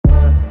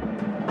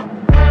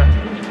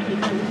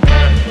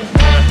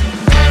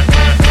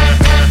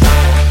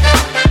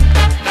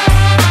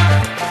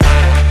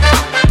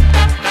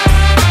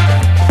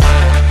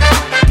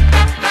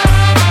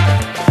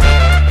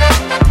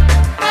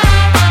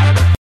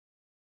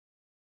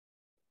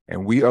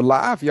And we are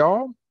live,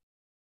 y'all.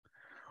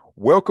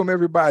 Welcome,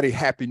 everybody.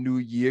 Happy New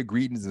Year.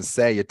 Greetings and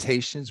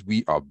salutations.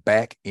 We are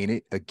back in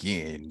it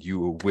again.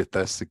 You are with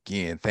us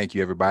again. Thank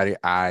you, everybody.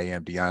 I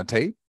am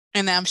Deante.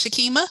 And I'm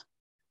Shekema.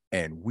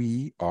 And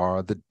we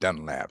are the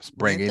Dunlaps, We're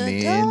bringing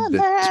the in the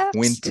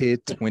Dunlaps.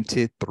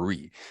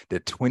 2023, the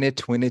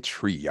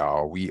 2023,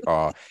 y'all. We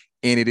are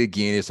in it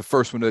again. It's the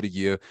first one of the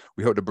year.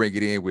 We hope to bring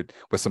it in with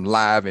some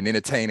live and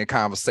entertaining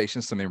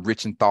conversations, some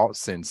enriching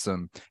thoughts, and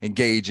some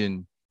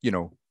engaging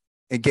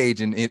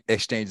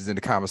exchanges in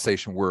the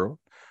conversation world.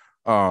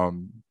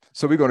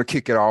 So we're going to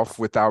kick it off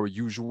with our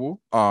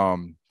usual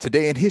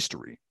today in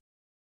history.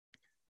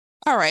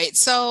 All right.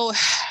 So,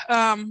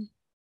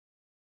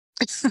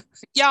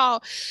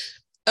 y'all,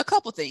 a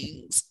couple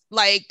things.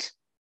 Like,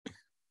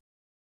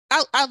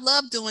 I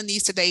love doing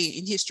these today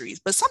in histories,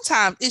 but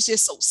sometimes it's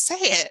just so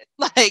sad.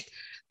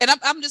 And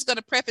I'm just going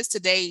to preface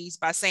today's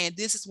by saying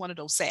this is one of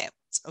those sad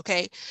ones.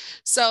 Okay.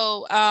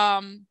 So,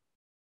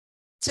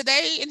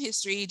 today in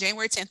history,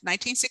 January 10th,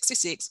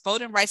 1966,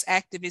 voting rights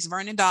activist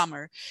Vernon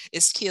Dahmer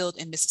is killed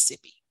in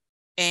Mississippi.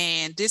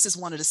 And this is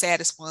one of the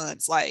saddest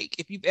ones. Like,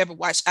 if you've ever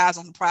watched Eyes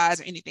on the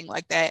Prize or anything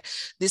like that,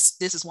 this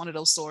is one of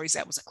those stories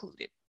that was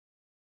included.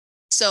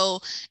 So,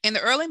 in the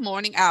early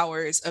morning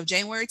hours of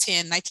January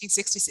 10,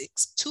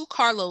 1966, two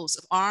carloads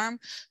of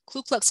armed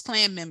Ku Klux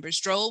Klan members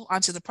drove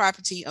onto the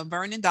property of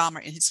Vernon Dahmer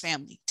and his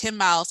family, 10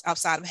 miles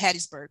outside of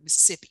Hattiesburg,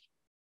 Mississippi.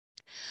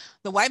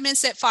 The white men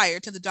set fire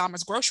to the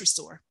Dahmer's grocery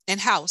store and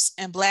house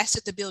and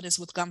blasted the buildings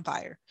with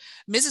gunfire.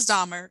 Mrs.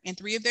 Dahmer and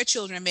three of their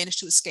children managed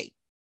to escape.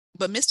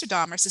 But Mr.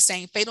 Dahmer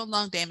sustained fatal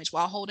lung damage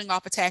while holding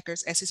off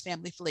attackers as his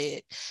family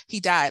fled. He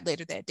died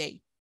later that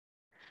day.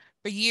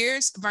 For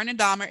years, Vernon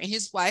Dahmer and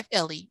his wife,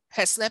 Ellie,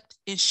 had slept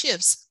in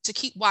shifts to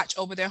keep watch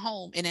over their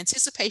home in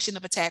anticipation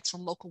of attacks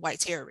from local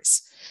white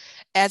terrorists.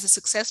 As a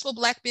successful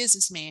Black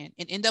businessman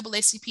and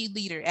NAACP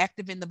leader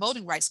active in the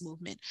voting rights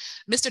movement,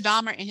 Mr.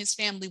 Dahmer and his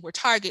family were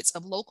targets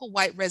of local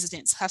white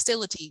residents'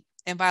 hostility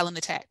and violent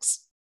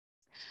attacks.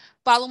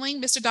 Following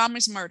Mr.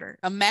 Dahmer's murder,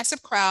 a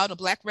massive crowd of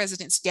Black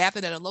residents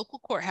gathered at a local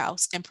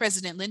courthouse, and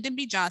President Lyndon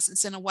B. Johnson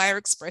sent a wire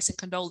expressing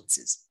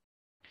condolences.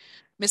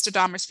 Mr.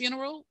 Dahmer's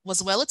funeral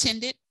was well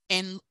attended,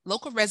 and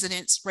local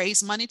residents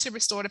raised money to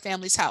restore the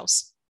family's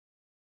house.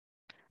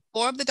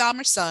 Four of the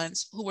Dahmer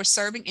sons, who were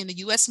serving in the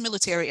U.S.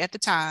 military at the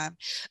time,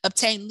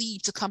 obtained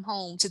leave to come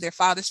home to their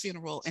father's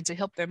funeral and to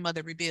help their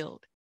mother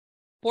rebuild.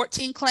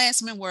 14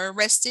 Klansmen were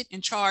arrested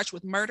and charged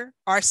with murder,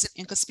 arson,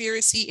 and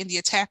conspiracy in the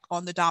attack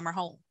on the Dahmer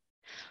home.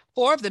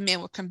 4 of the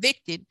men were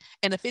convicted,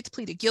 and a fifth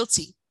pleaded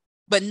guilty,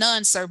 but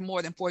none served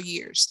more than 4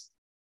 years.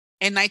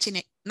 In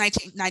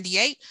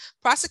 1998,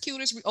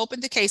 prosecutors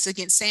reopened the case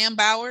against Sam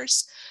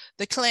Bowers,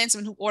 the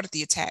Klansman who ordered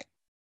the attack.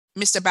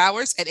 Mr.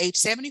 Bowers, at age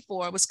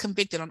 74, was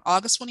convicted on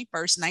August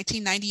 21st,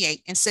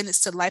 1998, and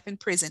sentenced to life in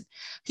prison.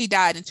 He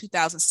died in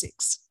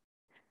 2006.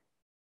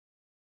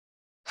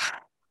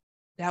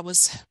 That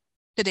was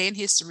today in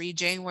history,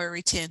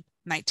 January 10th,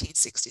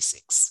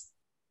 1966.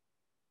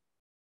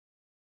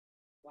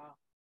 Wow.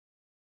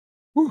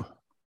 Whew.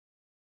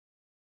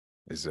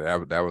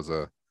 That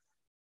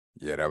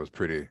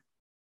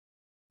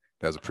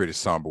was a pretty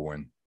somber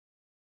one.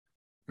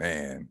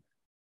 Man.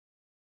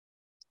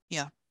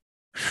 Yeah.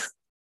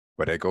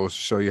 But that goes to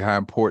show you how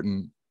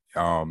important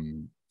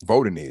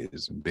voting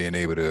is, and being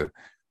able to,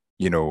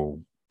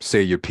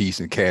 say your piece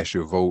and cast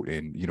your vote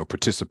and,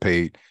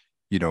 participate,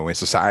 in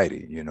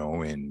society,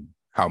 and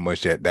how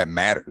much that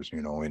matters,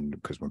 and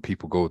because when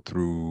people go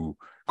to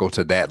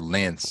that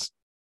lengths,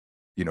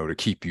 to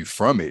keep you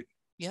from it,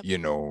 yep.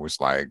 It's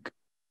like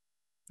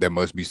there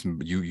must be some,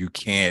 you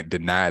can't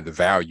deny the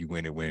value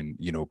in it when,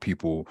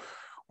 people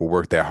will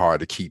work that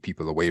hard to keep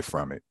people away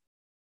from it.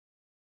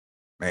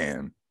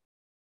 Man.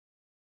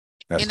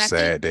 That's a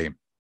sad day.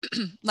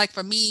 Like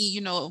for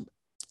me,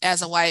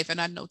 as a wife,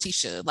 and I know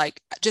Tisha, like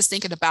just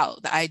thinking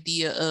about the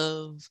idea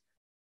of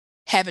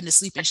having to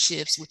sleep in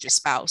shifts with your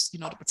spouse, to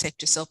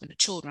protect yourself and the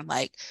children,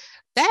 like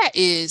that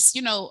is,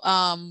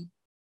 and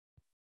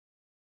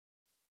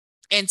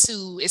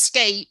to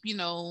escape,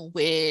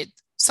 with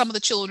some of the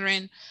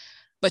children,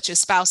 but your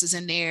spouse is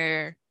in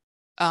there,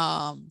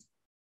 and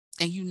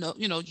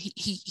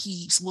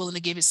he's willing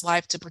to give his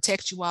life to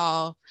protect you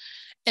all,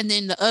 and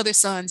then the other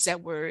sons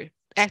that were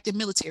active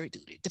military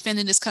duty,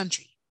 defending this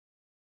country.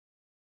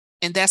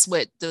 And that's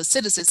what the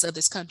citizens of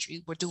this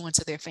country were doing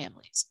to their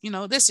families.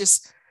 This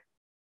just,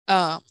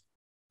 yeah,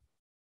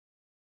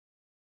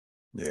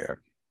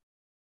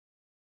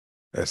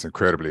 that's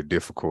incredibly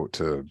difficult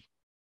to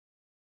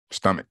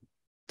stomach,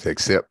 to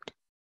accept,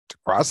 to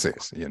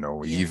process,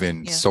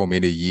 even so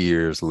many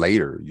years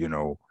later,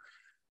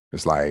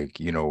 it's like,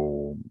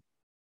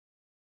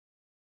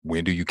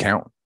 when do you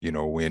count?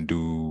 When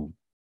do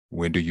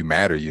you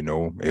matter?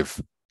 If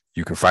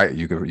you can fight,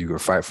 you can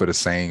fight for the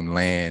same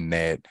land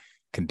that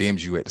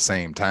condemns you at the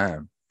same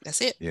time.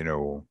 That's it.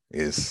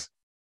 That's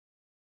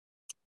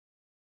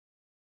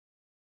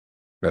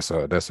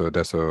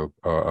a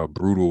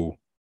brutal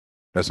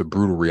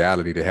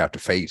reality to have to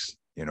face,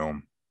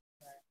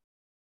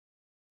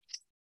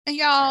 And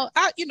y'all,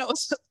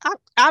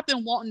 I've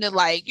been wanting to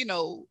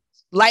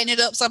lighten it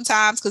up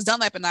sometimes because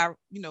Dunlap and I,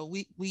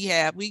 we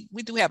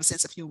do have a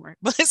sense of humor,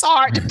 but it's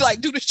hard to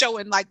like do the show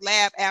and like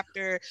laugh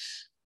after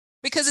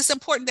because it's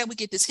important that we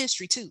get this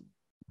history too.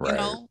 Right.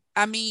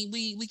 I mean,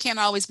 we can't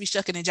always be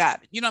shucking and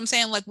jiving. You know what I'm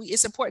saying? Like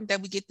it's important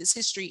that we get this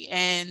history,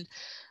 and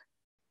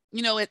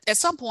at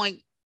some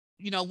point,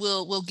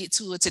 we'll get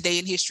to a today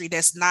in history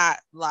that's not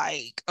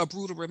like a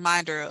brutal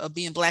reminder of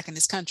being Black in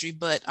this country,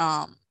 but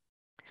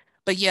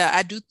yeah,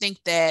 I do think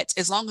that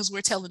as long as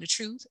we're telling the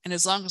truth and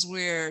as long as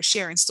we're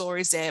sharing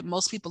stories that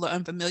most people are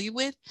unfamiliar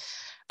with,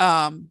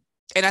 and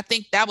I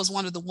think that was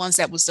one of the ones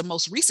that was the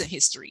most recent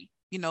history,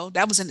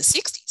 that was in the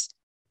 60s.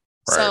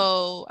 Right.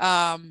 So,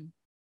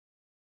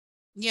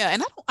 yeah,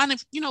 and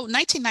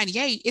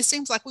 1998, it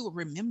seems like we would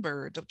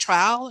remember the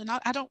trial, and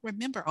I don't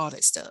remember all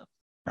that stuff.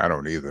 I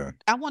don't either.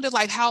 I wonder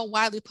like how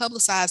widely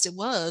publicized it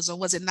was, or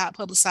was it not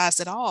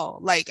publicized at all?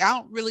 Like, I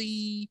don't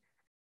really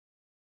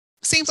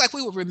seems like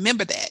we would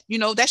remember that.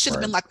 That should have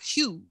Right. been like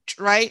huge,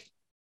 right?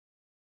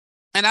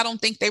 And I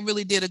don't think they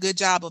really did a good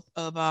job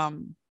of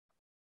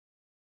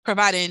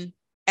providing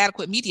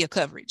adequate media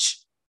coverage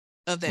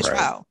of that Right.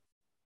 trial.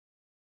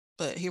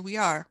 But here we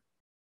are.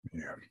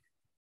 Yeah.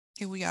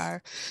 Here we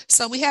are.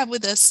 So we have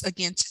with us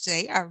again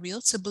today our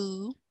real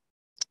taboo,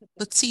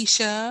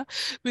 Leticia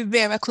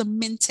Rivera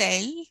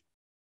Clemente,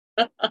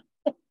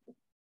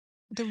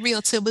 the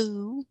real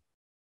taboo.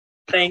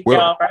 Thank Well,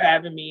 y'all for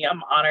having me.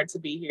 I'm honored to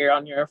be here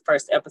on your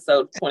first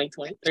episode of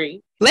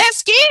 2023.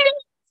 Let's get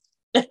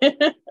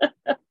it.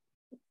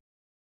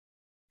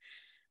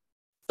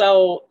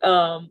 So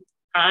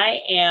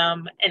I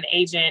am an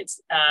agent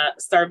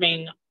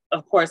serving,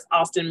 of course,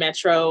 Austin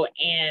Metro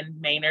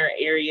and Manor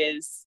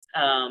areas,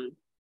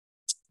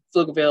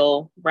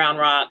 Pflugerville, Brown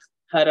Rock,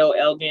 Hutto,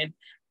 Elgin,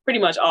 pretty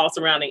much all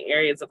surrounding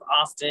areas of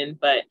Austin,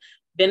 but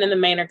been in the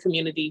Manor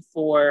community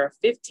for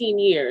 15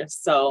 years.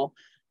 So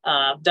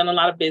I've done a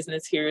lot of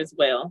business here as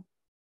well.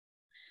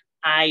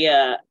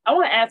 I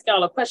want to ask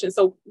y'all a question.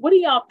 So what do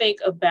y'all think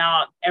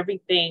about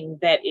everything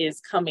that is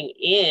coming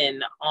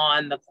in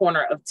on the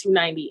corner of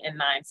 290 and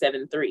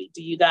 973?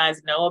 Do you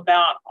guys know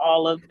about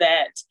all of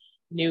that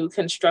new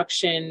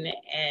construction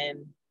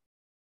and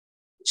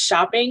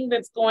shopping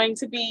that's going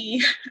to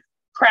be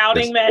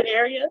crowding that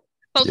area?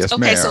 Yes,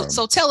 Okay, ma'am.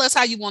 so tell us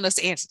how you want us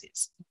to answer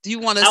this. Do you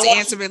want us to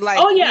answer it like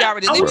we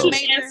already live in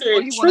Manor,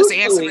 or you want us to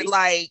answer it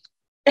like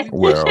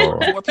well,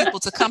 for people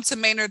to come to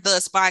Manor,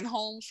 thus buying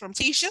homes from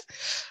Tisha?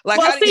 Like,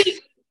 but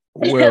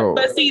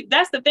see,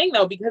 that's the thing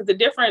though, because the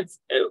difference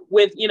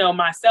with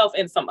myself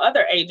and some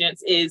other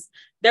agents is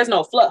there's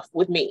no fluff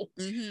with me.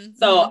 Mm-hmm,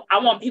 so I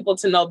want people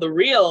to know the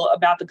real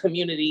about the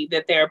community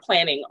that they're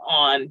planning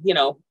on,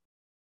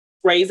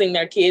 raising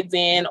their kids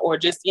in, or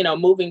just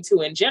moving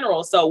to in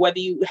general. So whether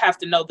you have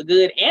to know the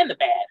good and the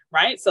bad,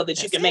 right, so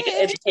that you can make an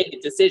educated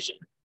decision.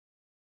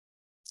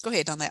 Go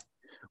ahead on that.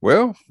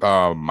 Well,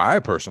 my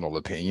personal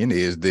opinion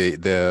is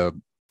the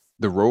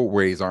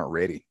roadways aren't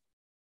ready.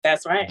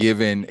 That's right.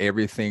 Given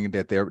everything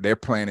that they're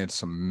planning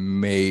some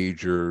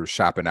major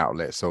shopping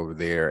outlets over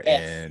there,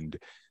 yes. And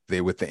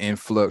they with the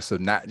influx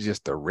of not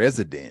just the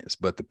residents,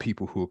 but the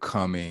people who are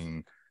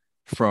coming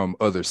from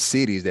other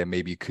cities that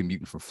may be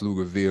commuting from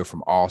Pflugerville,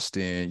 from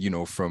Austin,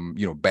 from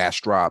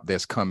Bastrop,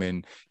 that's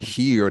coming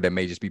here that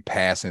may just be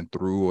passing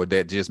through, or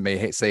that just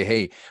may say,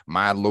 hey,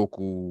 my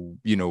local,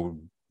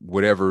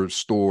 whatever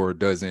store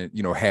doesn't,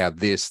 have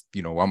this,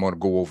 I'm going to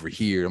go over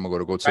here. I'm going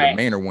to go to the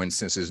Manor one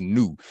since it's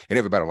new, and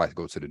everybody likes to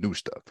go to the new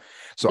stuff.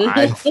 So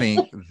I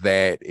think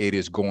that it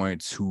is going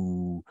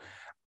to,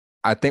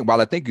 while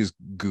I think it's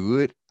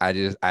good,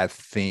 I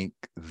think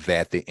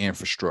that the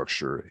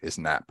infrastructure is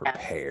not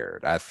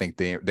prepared. I think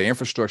the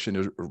infrastructure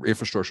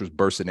is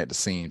bursting at the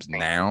seams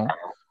now.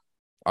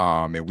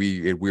 And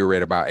we're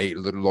at about a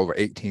little over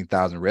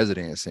 18,000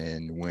 residents,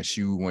 and once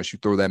you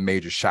throw that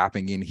major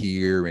shopping in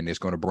here, and it's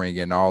going to bring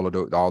in all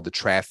the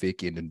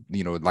traffic, and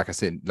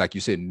like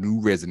you said,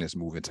 new residents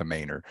moving to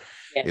Manor,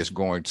 it's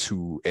going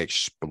to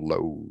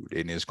explode,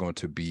 and it's going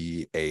to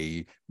be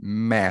a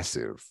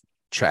massive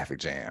traffic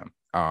jam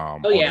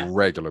on a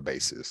regular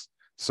basis.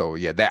 So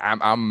yeah, that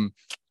I'm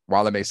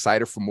while I'm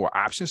excited for more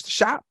options to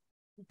shop,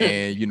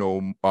 and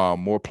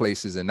more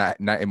places, and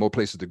not more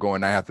places to go,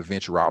 and I have to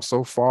venture out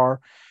so far.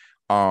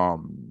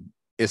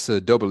 It's a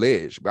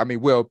double-edged. I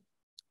mean, well,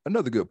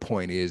 another good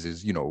point is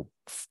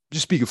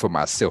just speaking for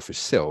my selfish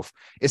self,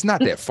 it's not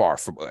that far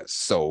from us.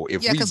 So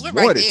if we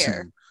wanted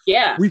to,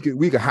 we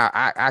could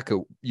I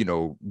could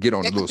get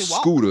on a little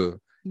scooter.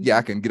 Yeah,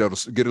 I can get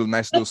a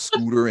nice little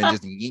scooter and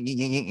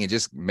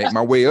just make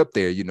my way up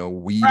there.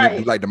 Weave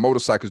it, like the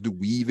motorcycles do,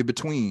 weave in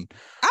between.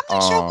 I'm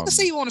not sure we can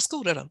see you on a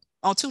scooter though.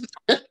 On two,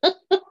 the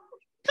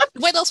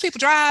way those people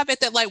drive at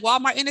that like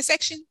Walmart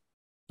intersection.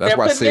 That's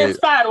why I said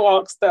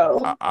sidewalks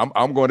though.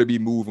 I'm going to be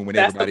moving when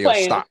everybody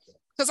else stops.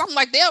 Because I'm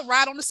like, they'll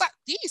ride on the side.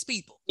 These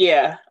people.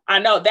 Yeah, I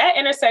know that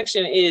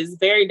intersection is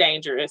very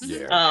dangerous.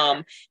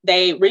 Yeah.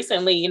 They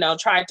recently,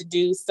 tried to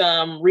do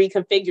some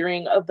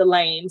reconfiguring of the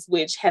lanes,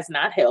 which has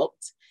not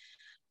helped.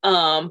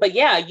 But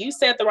yeah, you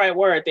said the right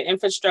word. The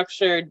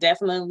infrastructure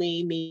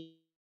definitely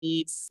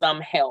needs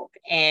some help.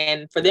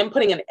 And for them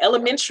putting an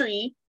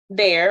elementary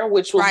there,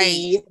 which will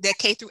be that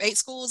K-8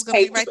 school is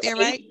going to be right there,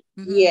 right?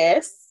 Mm-hmm.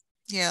 Yes.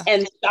 Yeah.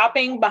 And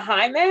shopping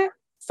behind that.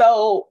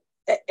 So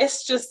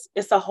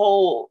it's a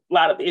whole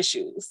lot of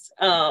issues.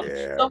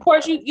 So of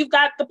course you've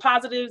got the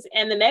positives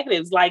and the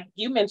negatives, like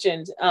you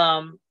mentioned,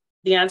 Deante,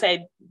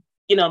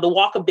 the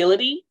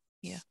walkability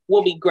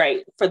will be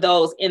great for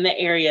those in the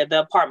area,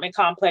 the apartment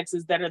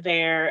complexes that are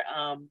there,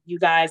 you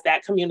guys,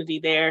 that community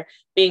there,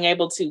 being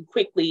able to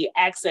quickly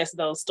access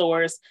those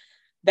stores.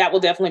 That will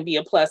definitely be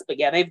a plus. But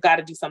yeah, they've got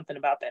to do something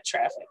about that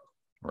traffic.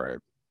 Right.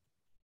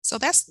 So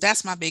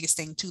that's my biggest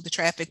thing too, the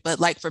traffic. But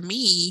like for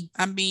me,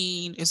 I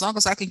mean, as long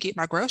as I can get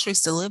my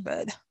groceries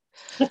delivered.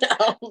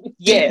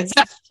 Yes.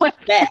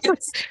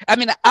 I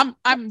mean,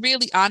 I'm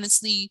really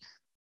honestly,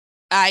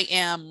 I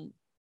am,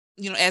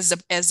 as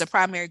the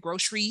primary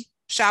grocery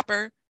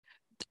shopper,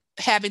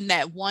 having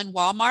that one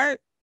Walmart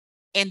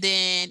and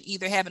then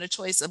either having a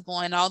choice of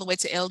going all the way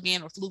to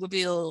Elgin or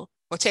Pflugerville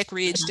or Tech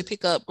Ridge to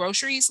pick up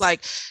groceries,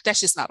 like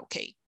that's just not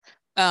okay.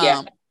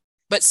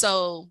 But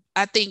so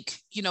I think,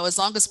 as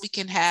long as we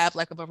can have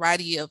like a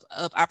variety of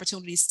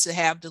opportunities to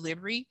have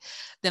delivery,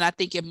 then I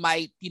think it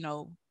might,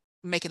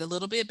 make it a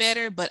little bit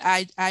better. But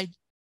I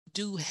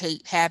do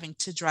hate having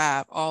to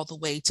drive all the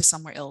way to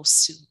somewhere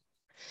else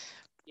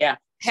to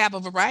have a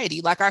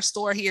variety. Like our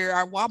store here,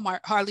 our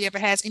Walmart hardly ever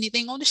has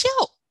anything on the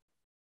shelf.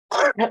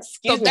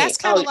 Excuse me. That's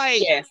kind of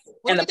like, yes.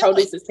 And the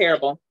produce is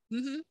terrible.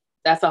 Mm-hmm.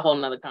 That's a whole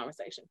nother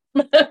conversation.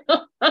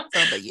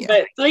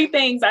 But 3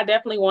 things I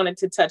definitely wanted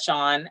to touch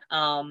on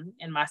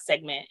in my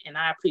segment. And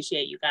I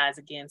appreciate you guys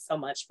again so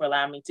much for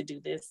allowing me to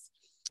do this.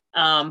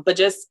 But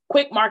just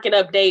quick market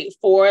update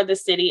for the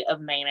city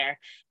of Manor.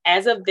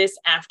 As of this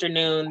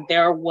afternoon,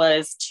 there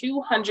was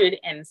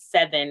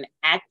 207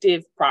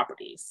 active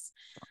properties.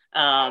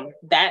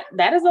 That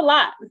is a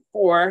lot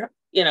for,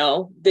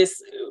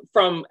 this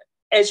from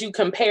as you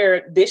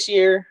compare this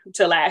year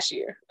to last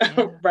year,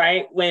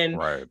 right? When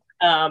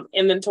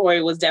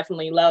inventory was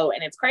definitely low.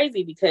 And it's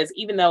crazy because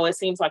even though it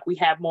seems like we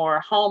have more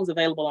homes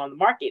available on the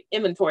market,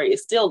 inventory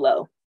is still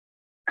low.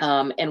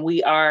 And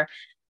we are,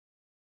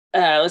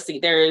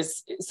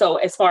 so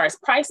as far as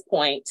price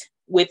point,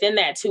 within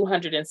that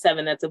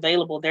 207 that's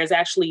available, there's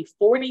actually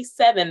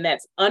 47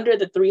 that's under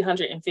the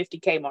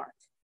 350K mark.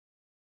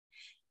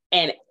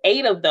 And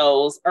 8 of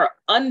those are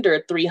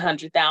under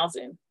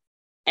 300,000.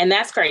 And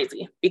that's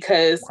crazy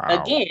because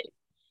again,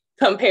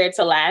 compared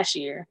to last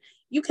year,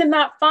 you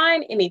cannot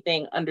find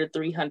anything under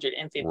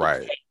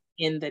 350K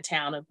in the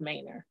town of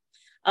Manor.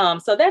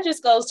 So that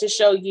just goes to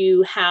show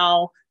you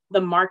how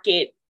the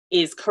market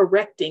is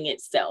correcting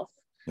itself.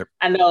 Yep.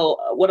 I know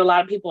what a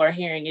lot of people are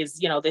hearing is,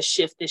 this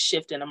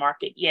shift in the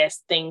market.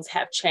 Yes, things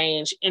have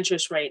changed.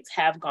 Interest rates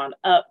have gone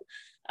up.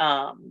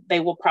 They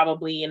will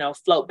probably,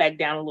 float back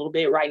down a little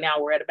bit. Right now,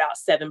 we're at about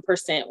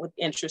 7% with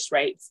interest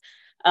rates.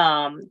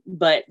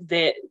 But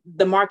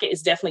the market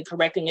is definitely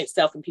correcting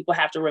itself, and people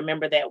have to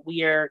remember that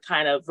we are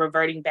kind of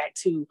reverting back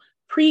to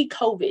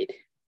pre-COVID.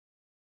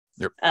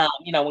 Yep.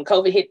 When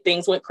COVID hit,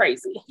 things went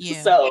crazy.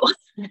 Yeah. So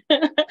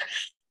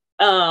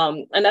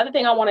another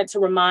thing I wanted to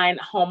remind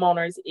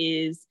homeowners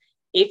is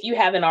if you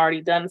haven't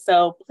already done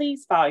so,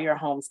 please file your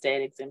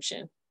homestead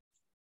exemption.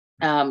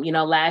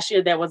 Last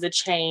year there was a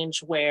change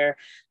where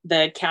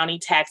the county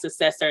tax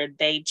assessor,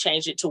 they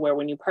changed it to where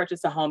when you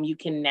purchase a home, you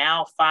can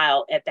now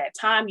file at that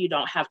time. You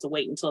don't have to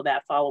wait until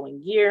that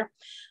following year.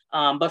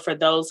 But for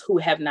those who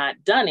have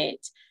not done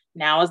it,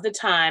 now is the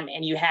time,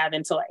 and you have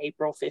until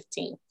April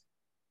 15th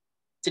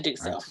to do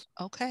so. Nice.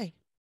 Okay.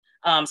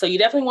 So you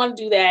definitely want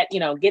to do that,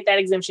 get that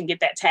exemption,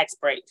 get that tax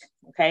break,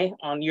 okay,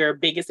 on your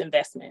biggest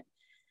investment.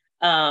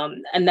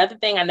 Another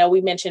thing I know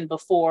we mentioned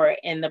before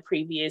in the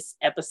previous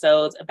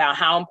episodes about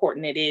how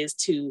important it is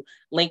to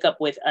link up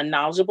with a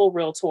knowledgeable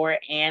realtor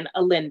and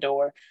a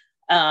lender.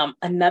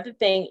 Another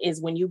thing is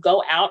when you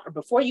go out or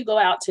before you go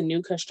out to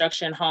new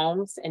construction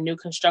homes and new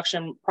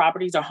construction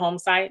properties or home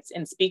sites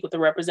and speak with the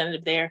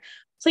representative there,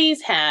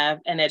 please have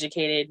an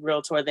educated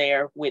realtor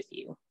there with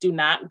you. Do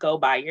not go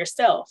by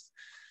yourself.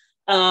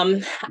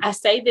 I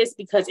say this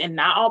because, and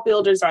not all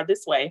builders are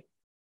this way,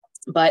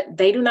 but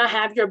they do not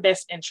have your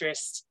best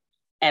interest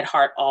at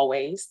heart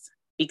always,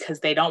 because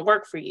they don't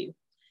work for you.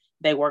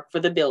 They work for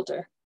the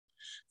builder.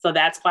 So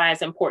that's why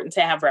it's important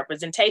to have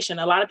representation.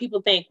 A lot of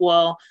people think,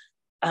 well,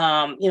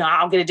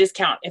 I'll get a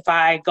discount if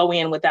I go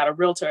in without a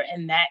realtor.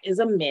 And that is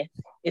a myth.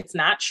 It's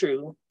not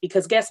true,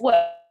 because guess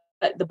what?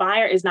 The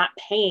buyer is not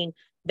paying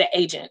the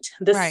agent.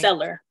 The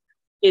seller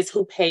is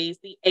who pays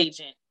the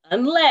agent,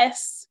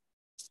 unless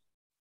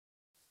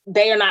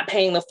they are not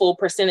paying the full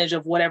percentage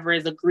of whatever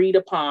is agreed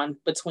upon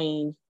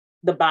between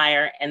the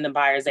buyer and the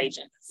buyer's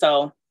agent.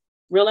 So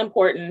real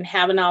important,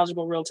 have a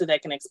knowledgeable realtor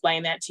that can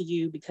explain that to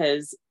you,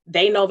 because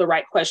they know the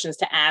right questions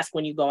to ask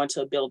when you go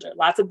into a builder.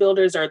 Lots of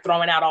builders are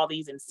throwing out all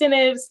these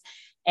incentives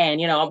and,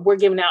 we're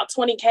giving out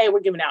 20K, we're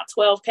giving out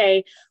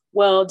 12K.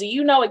 Well, do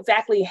you know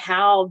exactly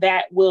how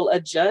that will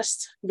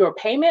adjust your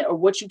payment or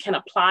what you can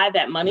apply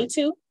that money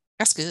to?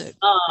 That's good.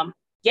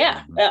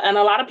 Yeah. And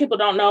a lot of people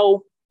don't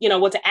know,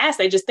 what to ask.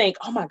 They just think,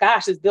 oh my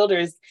gosh, this builder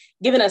is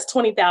giving us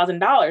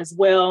 $20,000.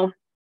 Well,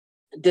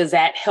 does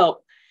that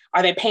help?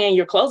 Are they paying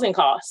your closing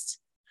costs?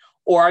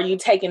 Or are you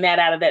taking that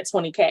out of that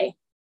 20K?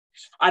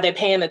 Are they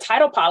paying the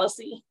title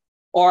policy?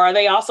 Or are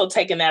they also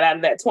taking that out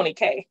of that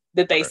 20K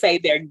that they say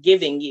they're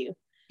giving you?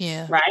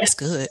 Yeah. Right. That's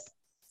good.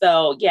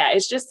 So yeah,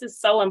 it's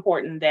so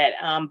important that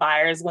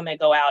buyers, when they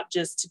go out,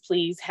 just to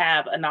please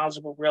have a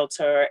knowledgeable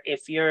realtor.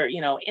 If you're,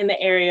 in the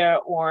area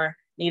or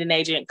need an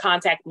agent,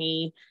 contact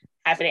me.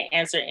 Happy to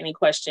answer any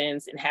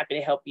questions and happy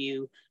to help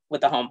you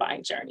with the home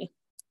buying journey.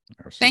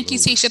 Absolutely. Thank you,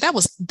 Tisha.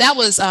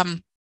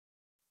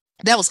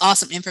 That was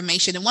awesome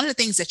information. And one of the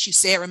things that you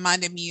said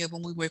reminded me of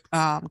when we were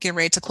getting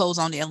ready to close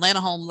on the Atlanta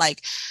home,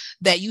 like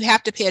that you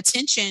have to pay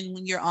attention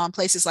when you're on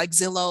places like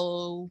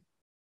Zillow,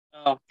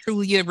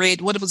 Trulia,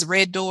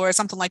 Red Door, or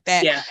something like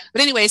that. Yeah.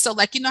 But anyway, so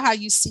like, how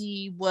you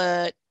see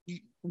what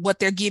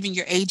they're giving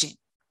your agent.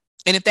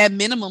 And if that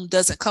minimum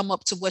doesn't come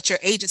up to what your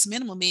agent's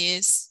minimum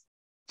is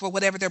for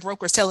whatever their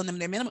broker is telling them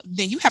their minimum,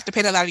 then you have to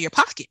pay that out of your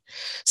pocket.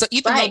 So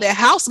even though their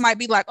house might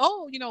be like,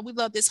 oh, we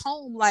love this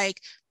home,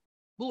 like,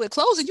 but at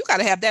closing, you got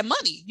to have that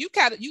money.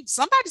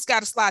 Somebody's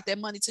got to slide that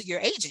money to your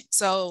agent.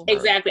 So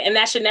exactly. And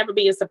that should never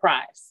be a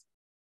surprise.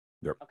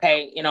 Yep.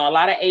 Okay. A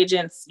lot of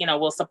agents,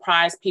 will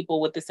surprise people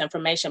with this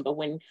information, but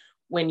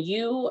when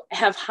you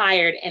have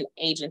hired an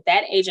agent,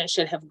 that agent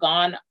should have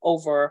gone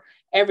over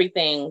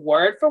everything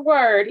word for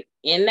word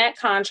in that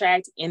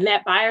contract, in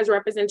that buyer's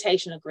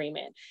representation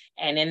agreement,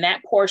 and in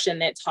that portion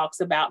that talks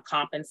about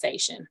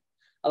compensation.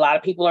 A lot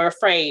of people are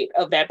afraid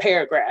of that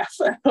paragraph,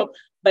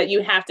 but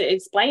you have to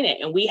explain it.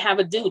 And we have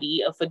a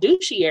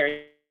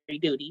fiduciary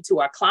duty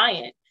to our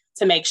client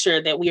to make sure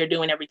that we are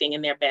doing everything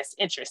in their best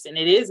interest. And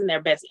it is in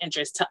their best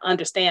interest to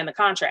understand the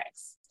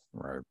contracts.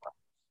 Right.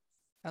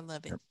 I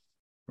love it. Yep.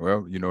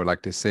 Well,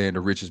 like they say in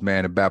The Richest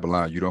Man in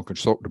Babylon, you don't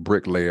consult the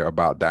bricklayer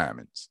about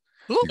diamonds.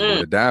 You go to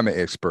the diamond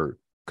expert,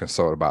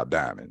 consult about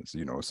diamonds,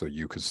 so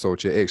you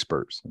consult your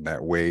experts. And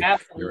that way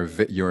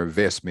your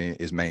investment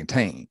is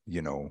maintained,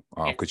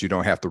 because you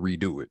don't have to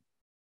redo it.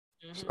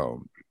 Mm-hmm.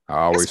 So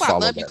I always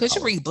follow that. I love you because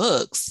you read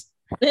books.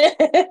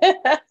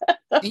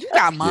 You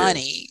got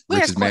money.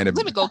 Yeah.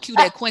 Let me go cue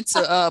that Quincy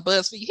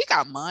BuzzFeed. He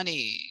got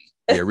money.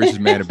 Yeah, Richest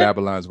Man in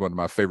Babylon is one of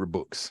my favorite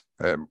books.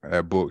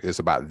 That book is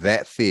about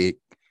that thick.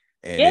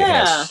 And it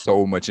has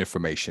so much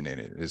information in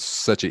it. It's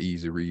such an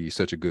easy read,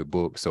 such a good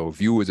book. So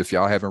viewers, if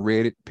y'all haven't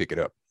read it, pick it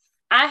up.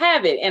 I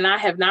have it and I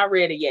have not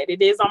read it yet.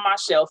 It is on my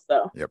shelf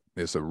though. Yep.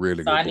 It's a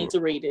really good book. I need to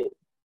read it.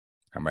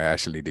 I'm going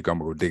to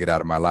go dig it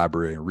out of my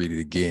library and read it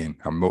again.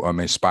 I'm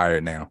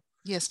inspired now.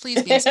 Yes,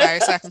 please be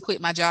inspired so I can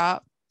quit my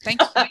job.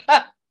 Thank you.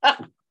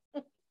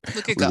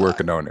 Look at God. We're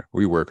working on it.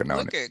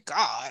 Look at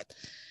God.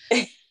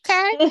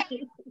 Okay.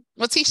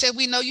 Well, Tisha,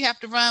 we know you have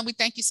to run. We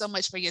thank you so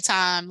much for your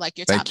time. Like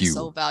your time is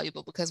so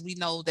valuable because we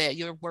know that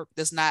your work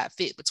does not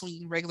fit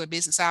between regular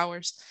business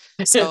hours.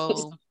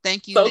 So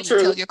thank you. So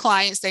tell your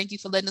clients, thank you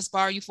for letting us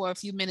borrow you for a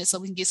few minutes so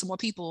we can get some more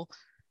people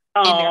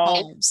in their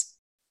homes.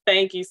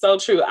 Thank you. So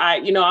true. I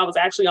was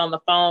actually on the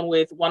phone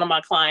with one of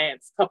my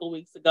clients a couple of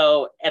weeks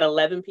ago at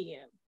 11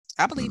 p.m.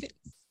 I believe it.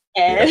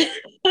 And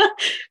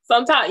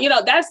sometimes,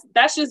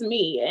 that's just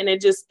me. And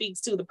it just speaks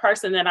to the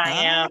person that I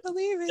am,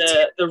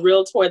 the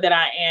realtor that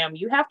I am.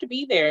 You have to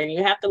be there and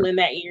you have to lend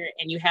that ear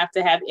and you have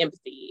to have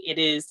empathy. It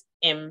is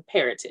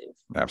imperative.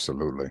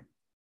 Absolutely.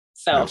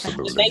 So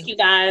thank you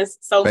guys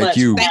so much. Thank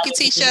you,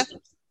 Tisha.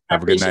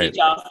 Have a good night.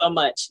 Y'all so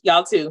much.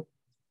 Y'all too.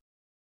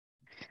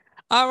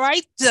 All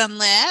right,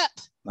 Dunlap.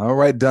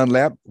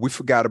 We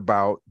forgot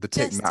about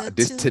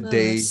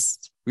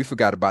we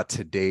forgot about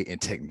today in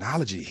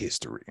technology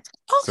history.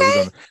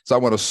 Okay. So I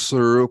want to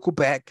circle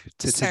back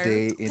to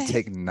today in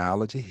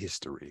technology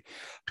history.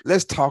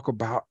 Let's talk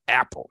about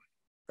Apple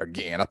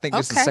again. I think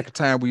this is the second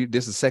time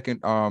this is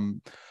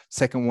the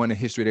second one in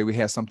history that we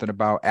had something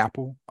about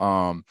Apple.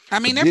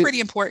 They're pretty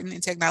important in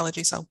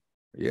technology. So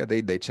yeah,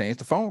 they changed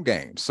the phone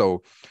game.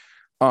 So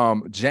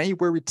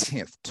January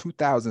 10th,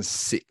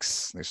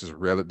 2006.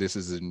 This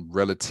is in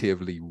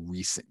relatively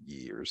recent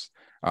years.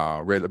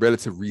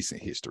 Relative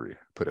recent history,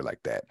 put it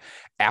like that.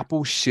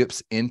 Apple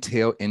ships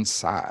Intel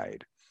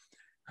Inside.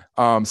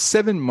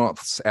 7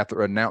 months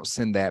after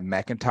announcing that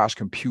Macintosh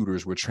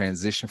computers would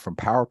transition from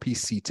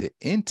PowerPC to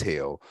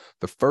Intel,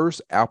 the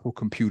first Apple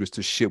computers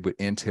to ship with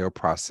Intel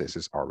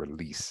processors are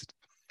released.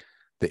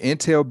 The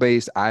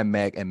Intel-based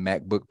iMac and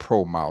MacBook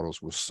Pro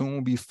models will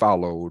soon be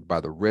followed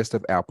by the rest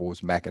of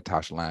Apple's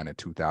Macintosh line in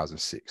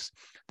 2006.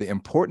 The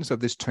importance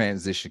of this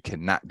transition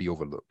cannot be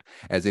overlooked,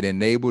 as it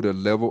enabled a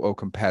level of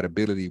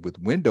compatibility with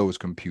Windows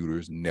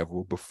computers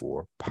never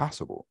before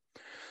possible.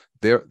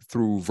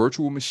 Through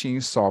virtual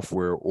machine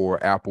software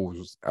or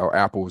Apple's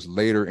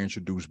later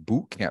introduced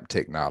boot camp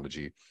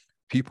technology,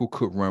 people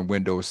could run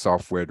Windows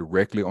software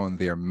directly on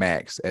their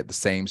Macs at the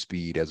same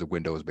speed as a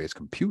Windows-based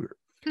computer.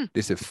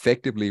 This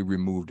effectively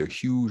removed a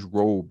huge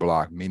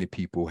roadblock many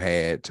people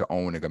had to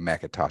owning a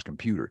Macintosh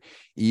computer,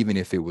 even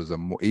if it was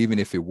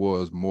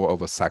more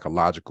of a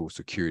psychological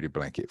security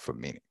blanket for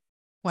many.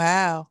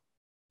 Wow.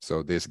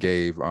 So this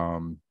gave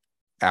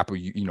Apple,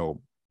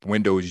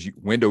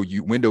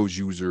 Windows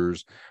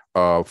users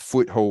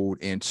foothold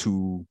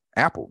into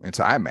Apple,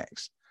 into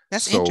iMacs.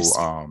 That's So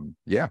interesting.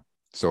 yeah.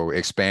 So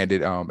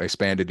expanded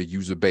the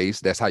user base.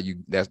 That's how you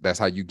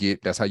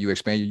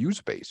expand your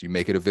user base. You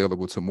make it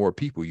available to more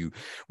people.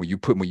 When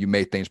you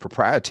make things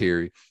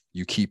proprietary,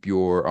 you keep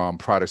your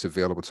products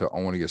available to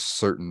only a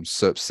certain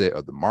subset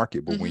of the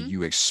market. But when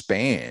you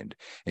expand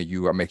and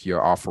you make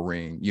your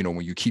offering,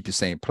 when you keep the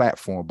same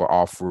platform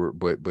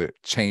but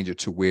change it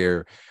to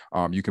where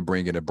you can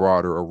bring in a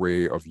broader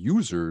array of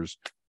users,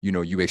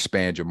 you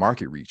expand your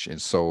market reach. And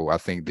so I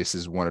think this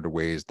is one of the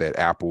ways that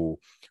Apple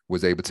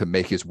was able to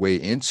make its way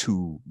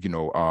into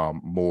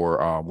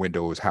more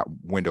Windows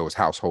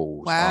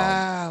households.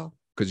 Wow.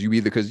 Because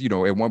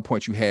at one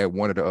point you had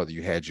one or the other.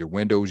 You had your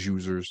Windows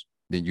users,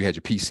 then you had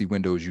your PC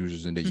Windows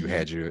users, and then you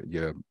had your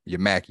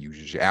Mac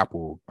users, your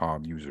Apple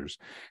users,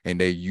 and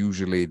they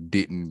usually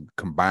didn't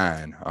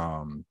combine.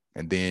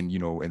 And then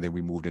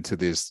we moved into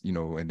this,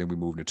 and then we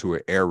moved into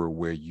an era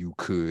where you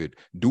could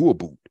dual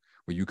boot,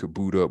 where you could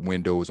boot up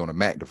Windows on a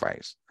Mac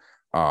device.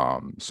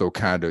 So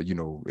kind of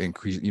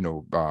increase,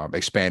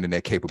 expanding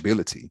that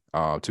capability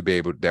to be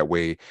able, that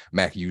way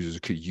Mac users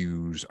could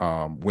use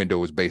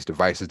Windows based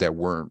devices that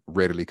weren't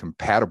readily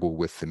compatible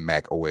with the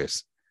Mac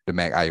iOS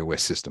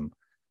system.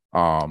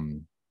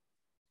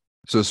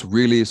 So it's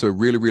really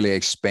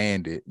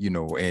expanded,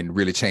 and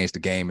really changed the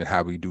game and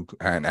how we do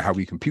and how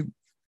we compute.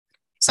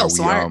 So how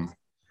smart.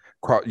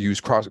 we use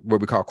what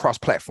we call cross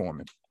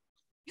platforming.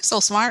 You're so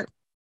smart.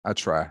 I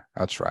try.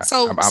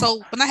 So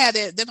when I have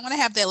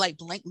that like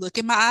blank look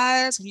in my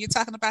eyes when you're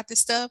talking about this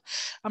stuff,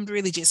 I'm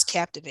really just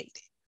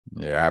captivated.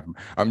 Yeah,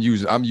 I'm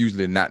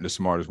usually not the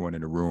smartest one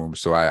in the room,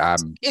 so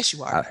I'm Yes,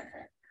 you are.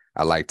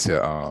 I like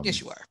to Yes,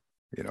 you are.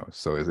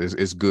 So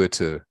it's good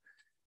to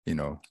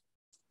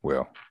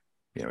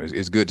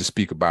it's good to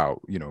speak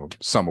about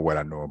some of what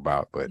I know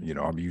about, but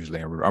I'm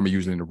usually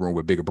in the room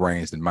with bigger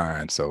brains than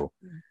mine. So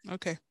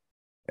okay,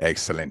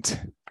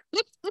 excellent.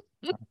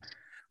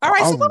 All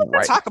right, so what are we right.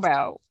 going to talk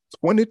about?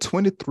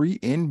 2023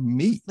 in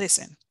me.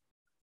 Listen,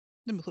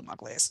 let me put my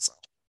glasses on.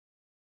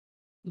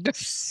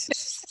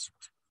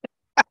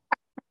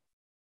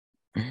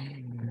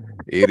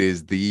 It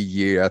is the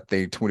year, I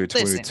think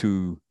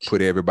 2022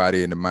 put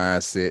everybody in the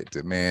mindset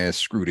to, man,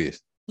 screw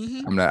this.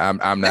 I'm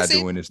not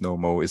doing this no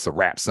more. It's a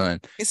wrap, son.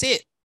 It's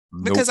it.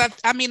 Nope. Because I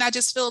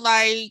just feel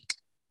like,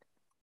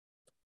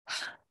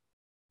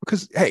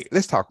 because hey,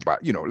 let's talk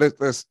about,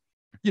 let's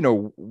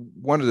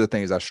one of the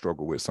things I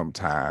struggle with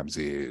sometimes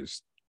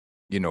is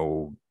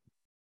working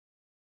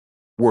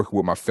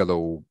with my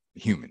fellow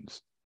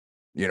humans,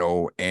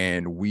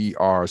 and we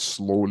are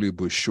slowly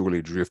but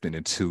surely drifting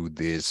into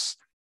this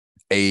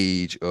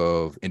age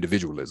of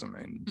individualism,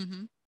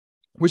 and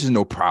which is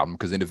no problem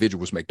because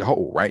individuals make the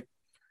whole, right?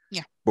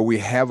 Yeah. But we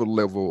have a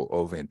level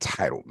of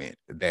entitlement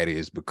that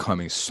is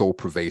becoming so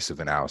pervasive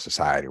in our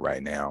society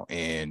right now,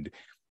 and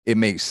it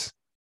makes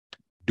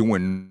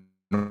doing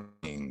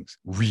things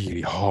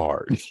really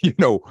hard,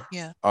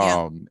 Yeah.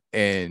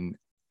 And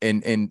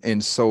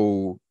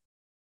so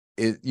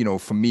it,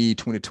 for me,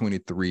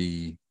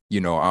 2023,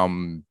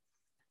 I'm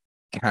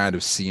kind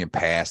of seeing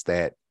past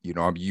that.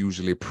 I'm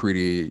usually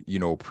pretty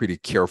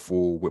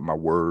careful with my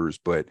words,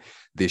 but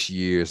this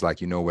year is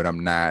like, what,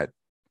 I'm not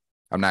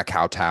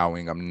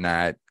kowtowing.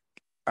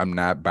 I'm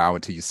not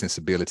bowing to your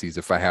sensibilities.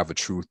 If I have a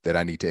truth that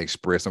I need to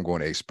express, I'm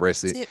going to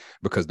express it,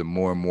 because the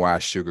more and more I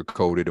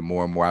sugarcoat it, the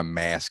more and more I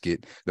mask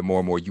it, the more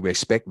and more you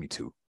expect me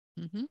to.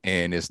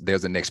 And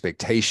there's an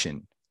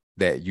expectation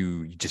that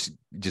you just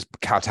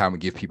kowtow and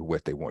give people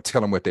what they want,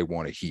 tell them what they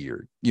want to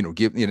hear,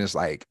 it's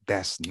like,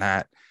 that's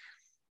not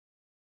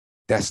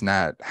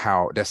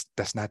how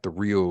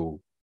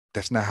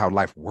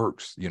life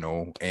works,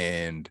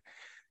 and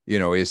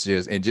it's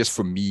just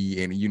for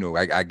me, and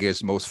I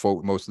guess most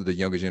of the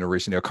younger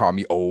generation, they'll call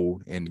me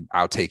old, and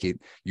I'll take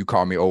it. You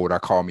call me old, I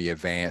call me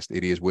advanced.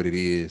 It is what it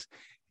is.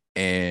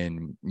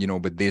 And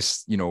but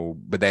that's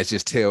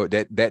just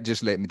that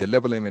just let me, the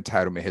level of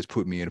entitlement has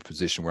put me in a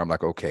position where I'm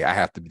like, okay, I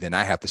have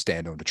to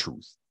stand on the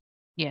truth.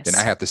 Yes. Then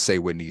I have to say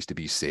what needs to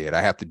be said.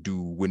 I have to do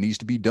what needs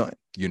to be done,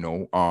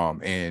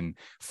 and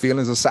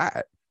feelings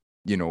aside,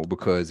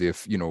 because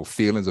if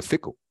feelings are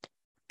fickle,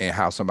 and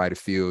how somebody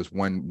feels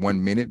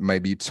one minute may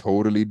be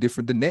totally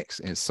different the next.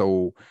 And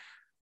so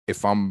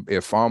if I'm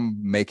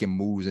making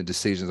moves and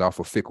decisions off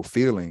of fickle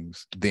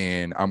feelings,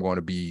 then I'm going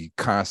to be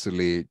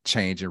constantly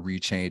changing,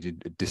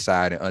 rechanging,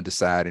 deciding,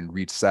 undeciding,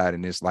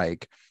 redeciding. It's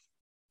like,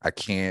 I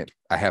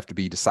have to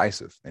be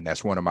decisive. And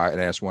that's one of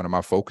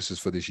my focuses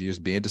for this year, is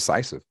being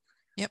decisive.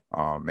 Yep.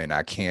 And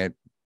I can't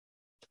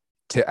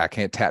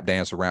tap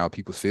dance around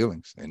people's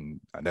feelings. And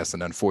that's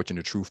an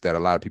unfortunate truth that a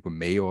lot of people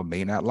may or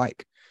may not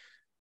like.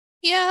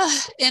 Yeah.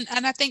 And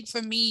I think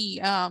for me,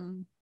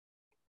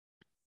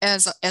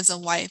 as a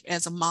wife,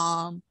 as a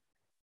mom,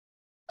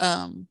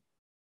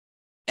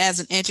 as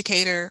an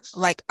educator,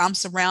 like, I'm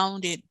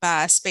surrounded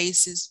by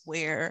spaces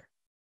where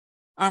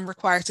I'm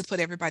required to put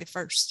everybody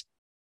first.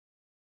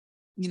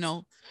 You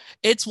know,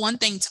 it's one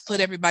thing to put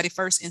everybody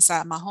first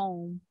inside my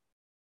home,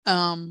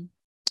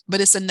 but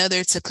it's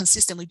another to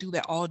consistently do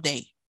that all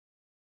day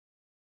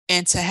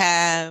and to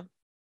have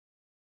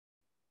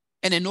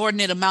an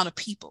inordinate amount of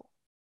people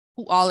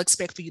who all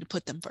expect for you to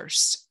put them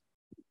first.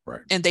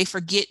 Right. And they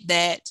forget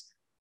that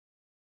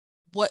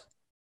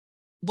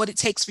what it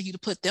takes for you to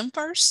put them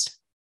first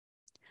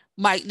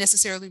might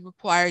necessarily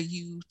require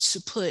you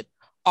to put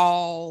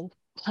all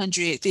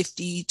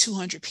 150,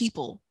 200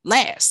 people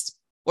last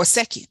or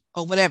second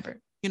or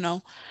whatever, you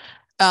know?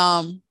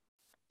 And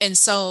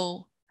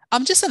so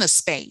I'm just in a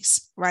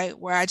space, right,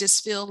 where I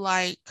just feel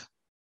like,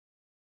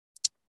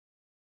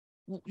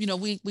 you know,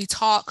 we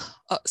talk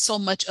so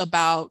much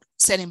about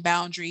setting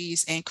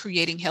boundaries and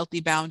creating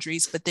healthy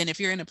boundaries, but then if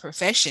you're in a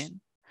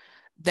profession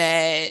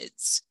that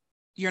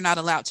you're not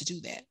allowed to do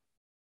that,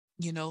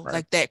 you know, Right.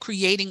 like that,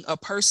 creating a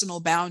personal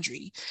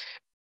boundary,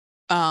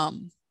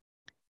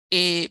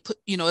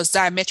 is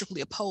diametrically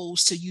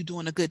opposed to you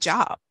doing a good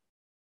job,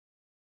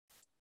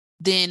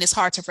 then it's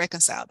hard to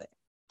reconcile that,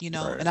 you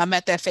know. Right. And I'm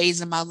at that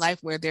phase in my life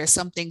where there are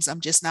some things I'm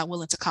just not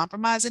willing to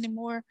compromise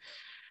anymore.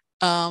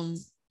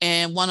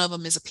 And one of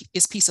them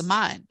is peace of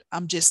mind.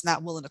 I'm just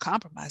not willing to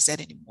compromise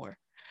that anymore.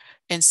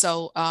 And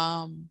so,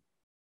 yeah.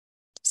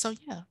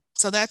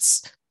 So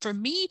that's, for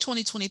me,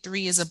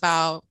 2023 is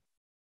about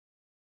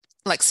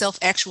like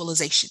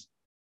self-actualization.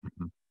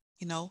 Mm-hmm.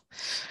 You know,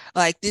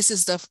 like this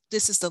is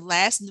the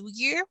last new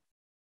year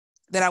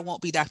that I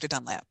won't be Dr.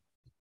 Dunlap.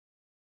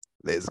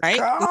 Let's Right?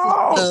 This is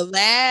go. the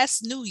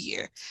last new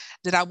year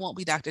that I won't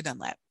be Dr.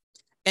 Dunlap.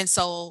 And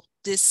so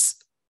this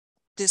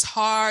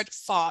hard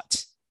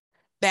fought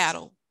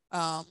battle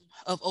of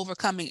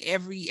overcoming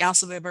every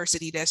ounce of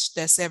adversity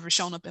that's ever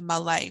shown up in my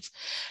life.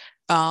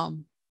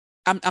 I'm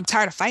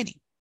tired of fighting.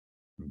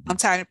 Mm-hmm. I'm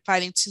tired of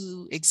fighting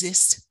to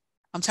exist.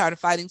 I'm tired of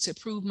fighting to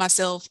prove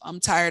myself. I'm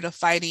tired of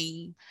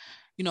fighting,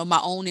 you know,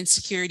 my own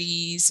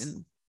insecurities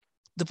and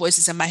the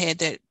voices in my head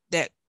that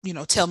you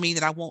know, tell me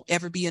that I won't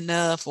ever be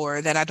enough,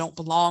 or that I don't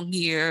belong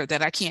here, or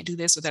that I can't do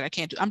this, or that I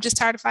can't do. I'm just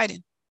tired of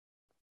fighting.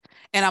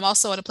 And I'm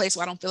also at a place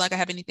where I don't feel like I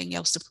have anything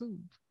else to prove.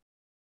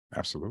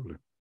 Absolutely.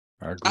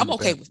 I agree I'm with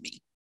okay that. with me.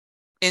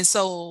 And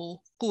so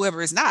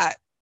whoever is not,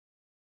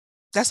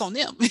 that's on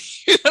them.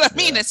 You know what I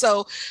mean? Yeah. And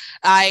so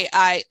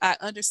I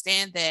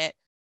understand that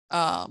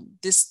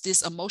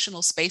this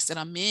emotional space that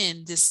I'm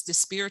in, this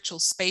spiritual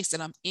space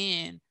that I'm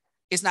in,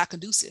 is not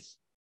conducive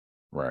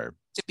Right.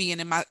 to being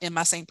in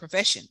my same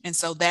profession. And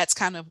so that's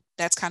kind of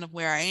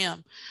where I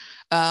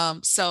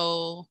am.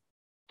 So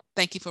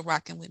thank you for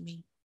rocking with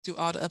me through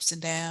all the ups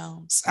and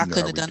downs. I You know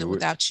couldn't how have we done it do it.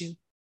 without you.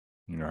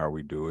 You know how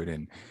we do it.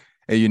 And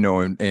you know,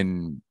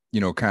 and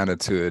you know, kind of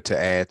to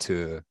add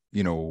to,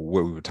 you know,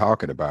 what we were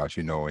talking about,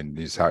 you know, and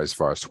this how as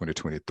far as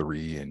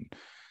 2023, and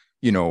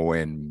you know,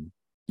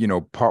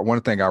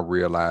 one thing I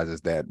realize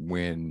is that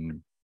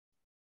when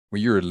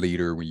you're a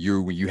leader, when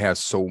you have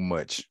so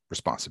much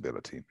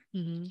responsibility,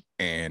 Mm-hmm.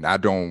 and I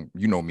don't,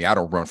 you know me, I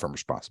don't run from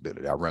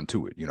responsibility. I run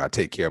to it. You know, I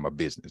take care of my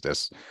business.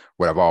 That's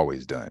what I've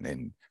always done.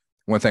 And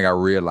one thing I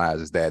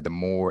realize is that the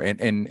more, and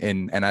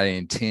I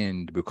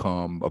intend to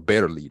become a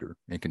better leader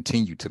and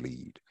continue to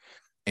lead.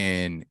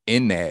 And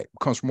in that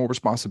comes more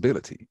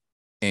responsibility.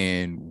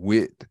 And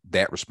with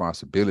that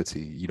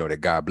responsibility, you know,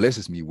 that God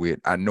blesses me with,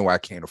 I know I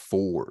can't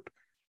afford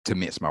to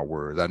mince my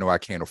words. I know I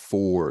can't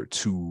afford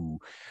to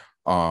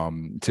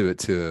bend to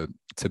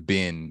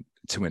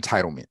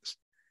entitlements.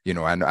 You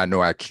know, I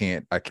know I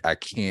can't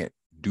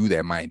do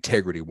that. My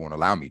integrity won't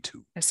allow me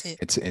to. That's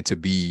it. And to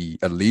be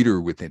a leader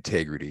with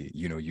integrity,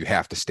 you know, you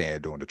have to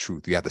stand on the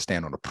truth. You have to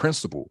stand on the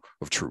principle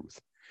of truth.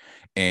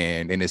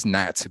 And it's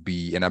not to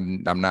be, and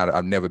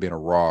I've never been a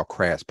raw,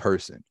 crass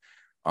person.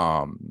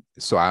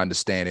 So I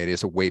understand that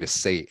it's a way to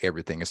say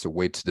everything. It's a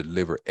way to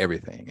deliver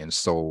everything. And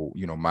so,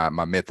 you know, my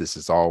methods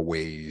is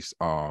always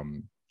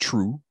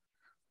true,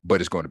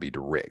 but it's going to be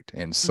direct.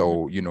 And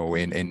so, you know,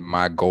 in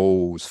my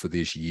goals for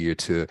this year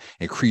to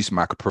increase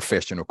my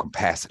professional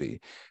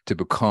capacity to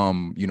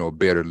become, you know, a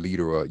better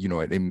leader, you know,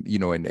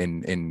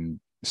 and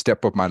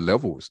step up my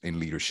levels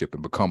in leadership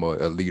and become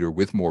a leader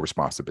with more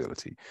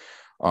responsibility.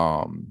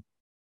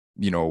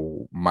 You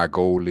know, my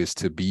goal is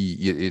to be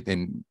it,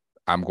 and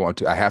I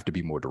have to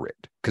be more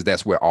direct, because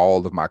that's where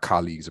all of my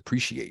colleagues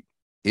appreciate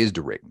is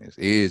directness,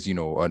 is, you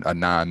know, a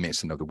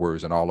non-mention of the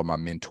words. And all of my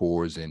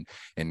mentors and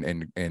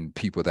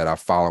people that I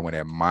follow and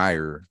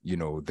admire, you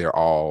know, they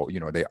all, you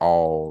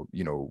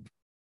know,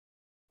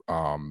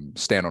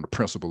 stand on the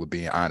principle of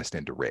being honest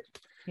and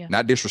direct. Yeah.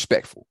 Not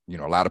disrespectful. You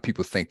know, a lot of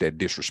people think that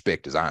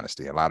disrespect is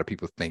honesty. A lot of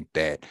people think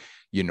that,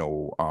 you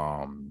know,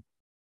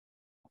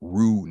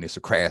 rudeness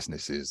or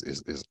crassness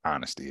is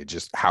honesty. It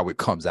just, how it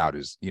comes out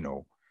is, you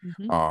know,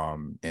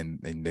 and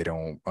they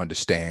don't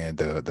understand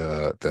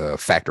the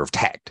factor of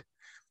tact.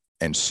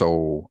 And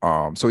so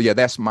yeah,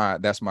 that's my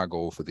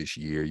goal for this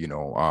year. You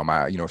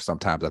know, you know,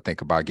 sometimes I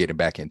think about getting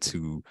back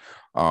into,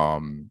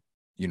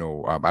 you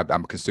know,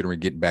 I'm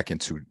considering getting back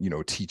into, you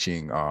know,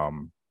 teaching,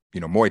 you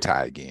know, Muay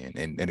Thai again.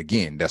 And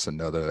again, that's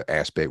another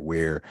aspect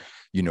where,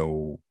 you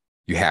know,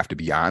 You have to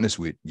be honest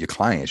with your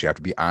clients. You have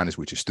to be honest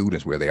with your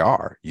students where they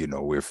are.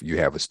 If you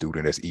have a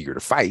student that's eager to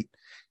fight,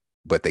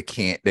 but they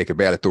could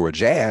barely throw a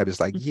jab, it's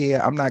like,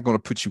 yeah, I'm not going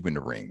to put you in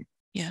the ring.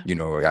 Yeah.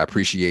 I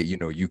appreciate,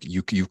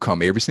 you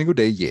come every single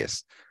day,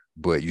 yes,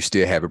 but you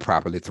still haven't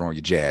properly thrown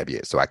your jab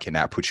yet. So I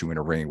cannot put you in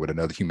a ring with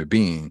another human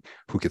being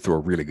who can throw a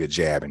really good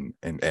jab and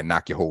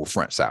knock your whole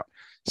fronts out.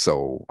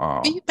 So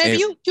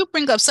maybe you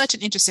bring up such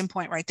an interesting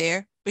point right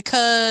there,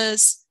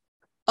 because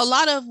a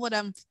lot of what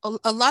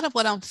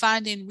I'm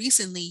finding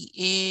recently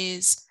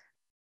is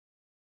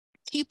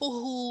people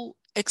who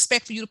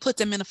expect for you to put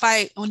them in a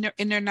fight when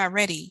they're not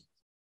ready.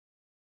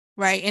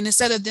 Right. And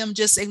instead of them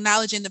just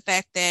acknowledging the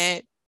fact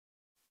that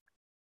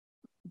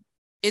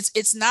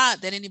it's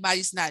not that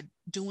anybody's not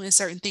doing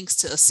certain things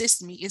to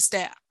assist me, it's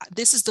that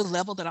this is the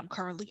level that I'm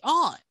currently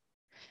on.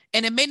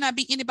 And it may not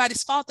be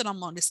anybody's fault that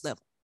I'm on this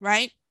level,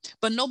 right?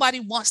 But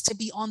nobody wants to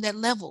be on that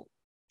level.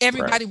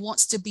 Everybody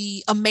wants to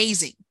be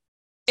amazing.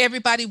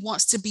 Everybody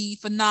wants to be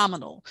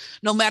phenomenal,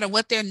 no matter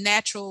what their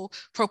natural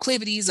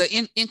proclivities or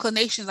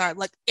inclinations are.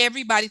 Like,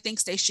 everybody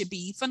thinks they should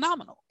be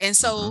phenomenal. And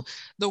so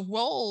the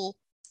role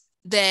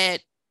that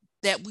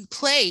we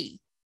play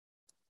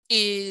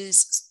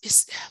is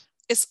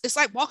it's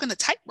like walking the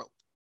tightrope,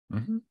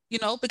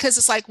 because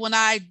it's like when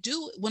I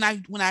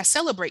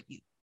celebrate you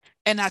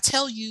and I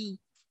tell you,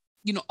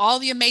 all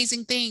the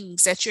amazing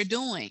things that you're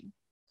doing,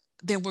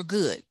 then we're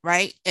good,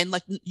 right? And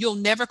like, you'll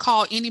never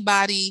call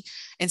anybody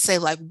and say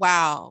like,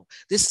 wow,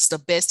 this is the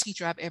best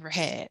teacher I've ever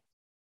had.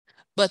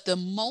 But the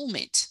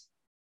moment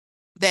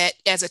that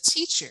as a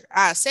teacher,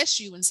 I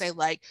assess you and say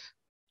like,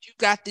 you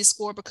got this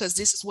score because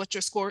this is what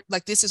your score,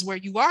 like, this is where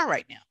you are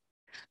right now.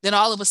 Then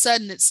all of a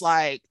sudden it's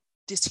like,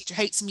 this teacher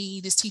hates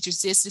me, this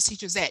teacher's this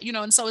teacher's that,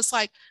 and so it's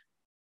like,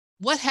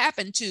 what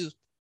happened to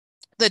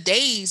the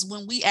days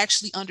when we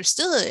actually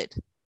understood,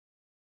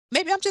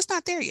 maybe I'm just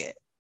not there yet.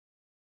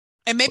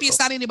 And maybe it's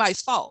not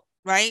anybody's fault,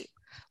 right?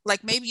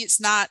 Like, maybe it's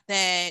not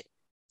that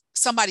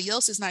somebody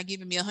else is not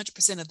giving me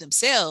 100% of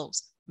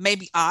themselves.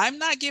 Maybe I'm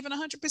not giving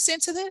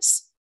 100% to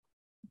this.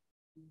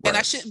 And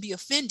I shouldn't be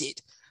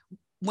offended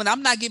when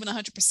I'm not giving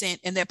 100%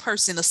 and that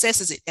person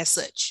assesses it as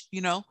such,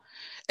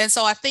 And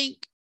so I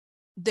think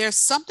there's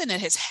something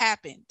that has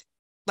happened,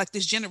 like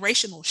this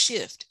generational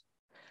shift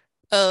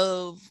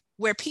of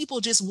where people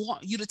just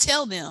want you to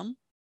tell them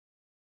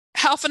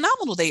how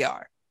phenomenal they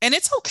are. And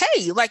it's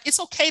okay. Like, it's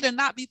okay to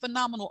not be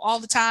phenomenal all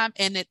the time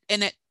and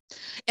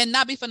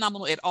not be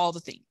phenomenal at all the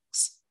things.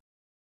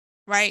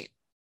 Right?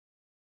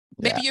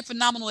 Yeah. Maybe you're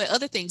phenomenal at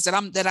other things that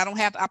I don't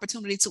have the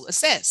opportunity to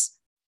assess.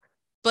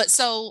 But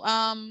so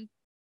I'm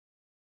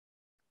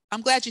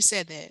glad you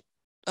said that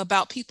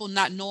about people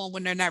not knowing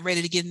when they're not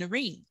ready to get in the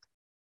ring.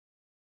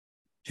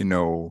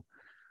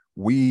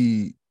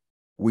 We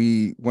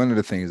one of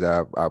the things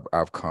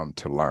I've come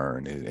to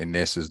learn, and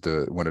this is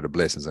one of the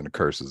blessings and the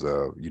curses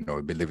of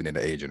been living in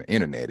the age of the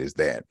internet, is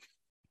that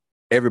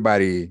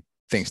everybody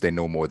thinks they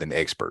know more than the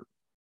expert.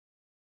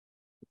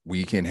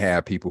 We can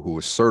have people who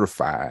are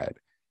certified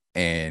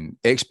and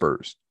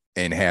experts,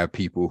 and have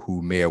people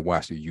who may have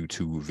watched a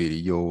YouTube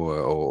video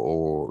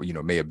or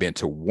may have been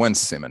to one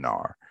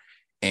seminar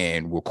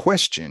and will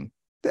question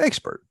the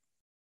expert.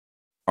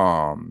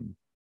 And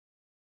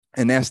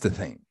that's the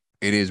thing.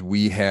 It is,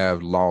 we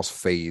have lost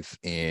faith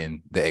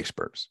in the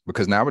experts,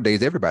 because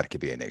nowadays everybody can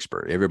be an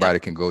expert. Everybody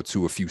can go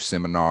to a few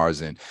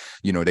seminars and,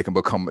 they can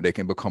become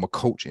a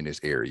coach in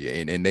this area,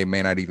 and they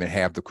may not even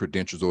have the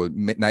credentials, or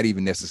not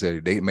even necessarily,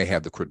 they may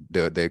have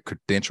the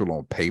credential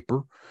on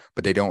paper,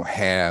 but they don't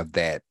have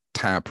that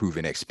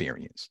time-proven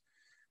experience.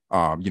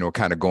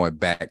 Kind of going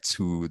back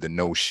to the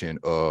notion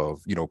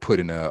of,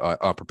 putting a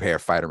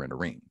unprepared fighter in the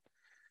ring.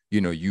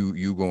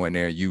 You go in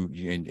there,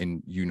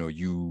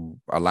 you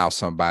allow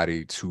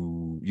somebody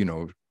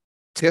to,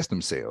 test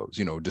themselves,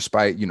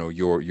 despite,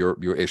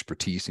 your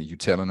expertise, and you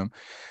telling them,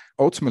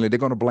 ultimately they're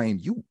going to blame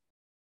you.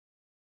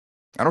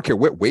 I don't care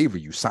what waiver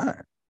you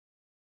sign,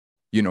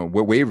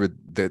 what waiver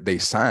that they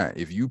sign.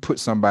 If you put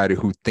somebody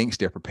who thinks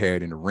they're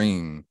prepared in the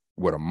ring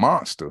with a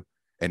monster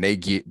and they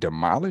get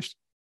demolished,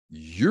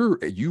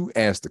 you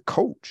as the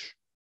coach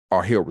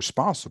are held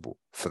responsible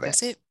for that.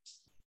 That's it.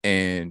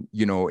 And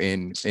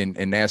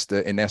and that's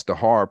the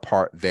hard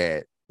part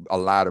that a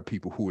lot of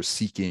people who are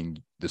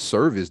seeking the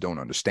service don't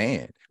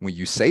understand. When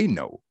you say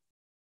no,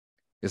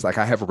 it's like,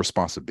 I have a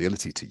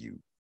responsibility to you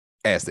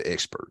as the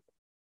expert,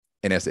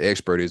 and as the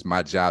expert, it's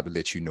my job to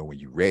let you know when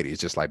you're ready. It's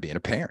just like being a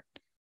parent.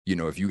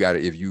 If you got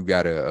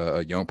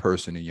a young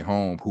person in your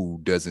home who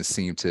doesn't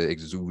seem to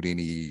exude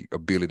any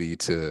ability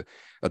to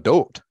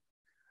adult,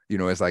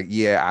 it's like,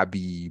 yeah,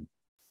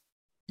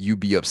 you'd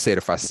be upset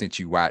if I sent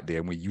you out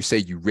there. When you say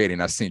you're ready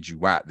and I sent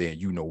you out there and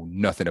you know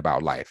nothing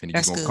about life, and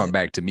you're going to come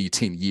back to me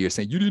 10 years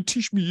saying, you didn't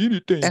teach me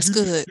anything. That's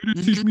good. You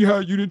didn't teach me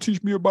you didn't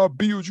teach me about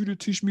bills. You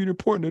didn't teach me the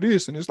importance of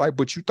this. And it's like,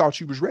 but you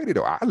thought you was ready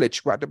though. I let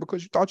you out there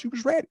because you thought you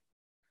was ready.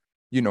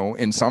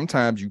 And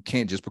sometimes you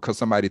can't, just because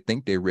somebody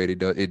think they're ready,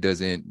 it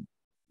doesn't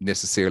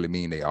necessarily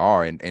mean they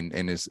are. And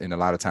a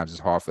lot of times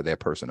it's hard for that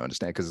person to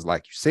understand, because it's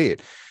like you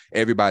said,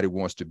 everybody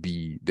wants to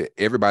be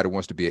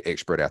an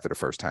expert after the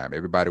first time.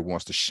 Everybody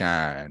wants to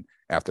shine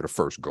after the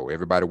first go.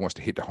 Everybody wants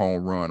to hit the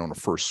home run on the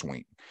first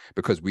swing,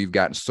 because we've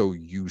gotten so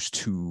used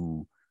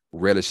to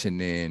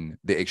relishing in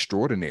the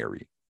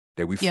extraordinary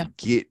that we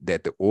forget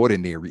that the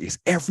ordinary is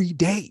every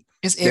day.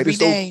 It's every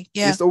day.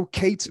 It's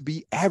okay to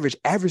be average.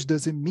 Average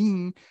doesn't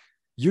mean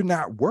you're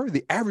not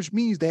worthy. Average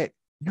means that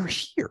you're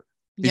here.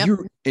 Yep.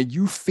 And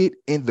you fit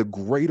in the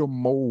greater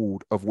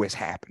mold of what's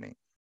happening.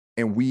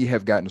 And we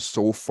have gotten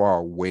so far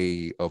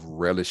away of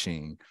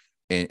relishing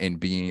and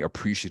being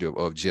appreciative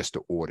of just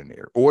the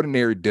ordinary.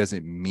 Ordinary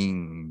doesn't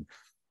mean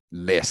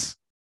less.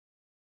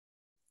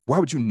 Why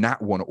would you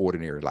not want an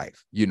ordinary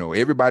life? You know,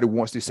 everybody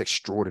wants this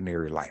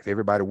extraordinary life.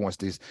 Everybody wants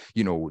this,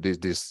 like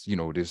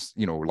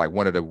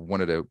one of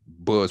the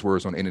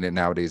buzzwords on the internet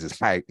nowadays is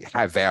high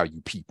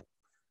value people.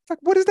 It's like,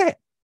 what is that?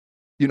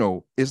 You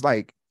know, it's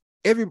like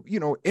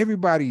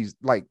everybody's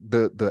like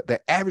the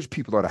average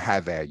people are the high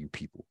value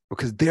people,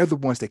 because they're the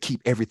ones that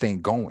keep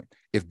everything going.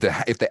 If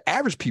the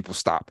average people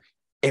stop,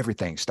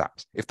 everything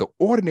stops. If the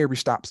ordinary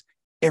stops,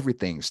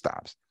 everything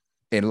stops.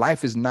 And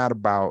life is not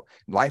in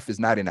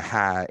the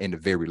high and the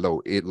very low.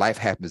 Life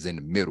happens in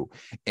the middle.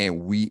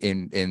 And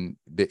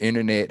the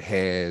internet,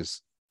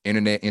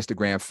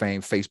 Instagram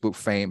fame, Facebook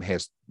fame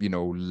has,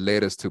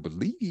 led us to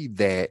believe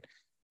that,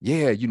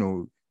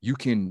 you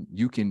can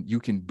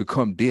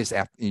become this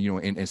after,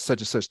 in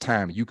such and such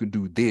time. You can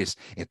do this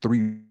in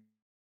 3,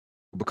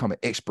 become an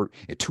expert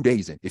in 2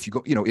 days. And if you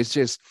go, it's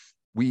just,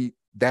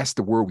 that's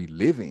the world we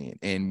live in.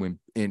 And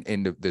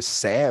the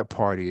sad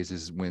part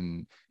is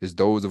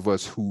those of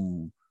us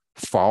who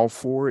fall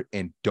for it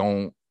and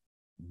don't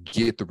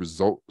get the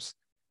results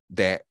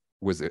that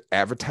was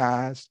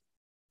advertised,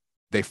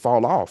 they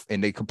fall off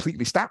and they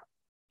completely stop.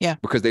 Yeah.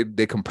 Because they're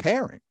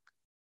comparing.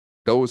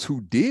 Those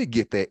who did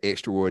get that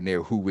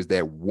extraordinary, who was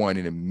that 1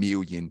 in a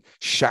million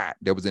shot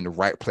that was in the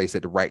right place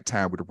at the right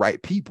time with the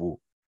right people,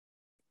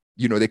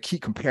 they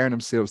keep comparing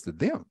themselves to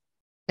them.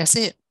 That's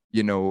it.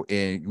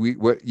 And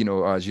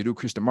Jiddu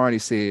Krishnamurti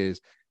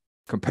says,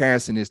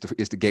 comparison is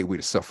the gateway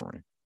to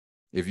suffering.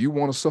 If you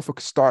want to suffer,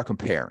 start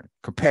comparing.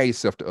 Compare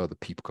yourself to other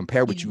people.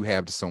 Compare what you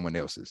have to someone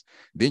else's.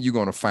 Then you're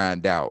going to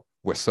find out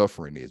what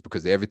suffering is,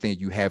 because everything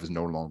you have is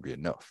no longer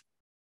enough.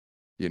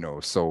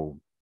 So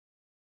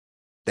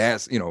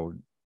that's,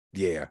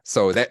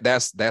 So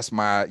that's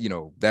my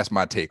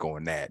take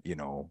on that.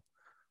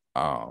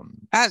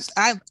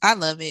 I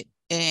love it,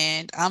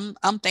 and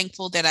I'm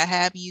thankful that I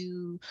have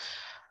you,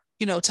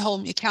 to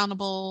hold me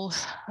accountable,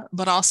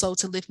 but also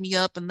to lift me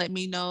up and let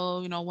me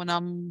know, when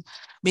I'm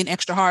being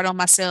extra hard on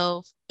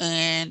myself.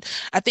 And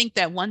I think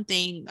that one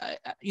thing,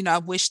 I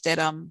wish that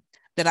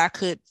I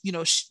could,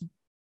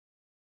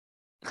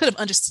 could have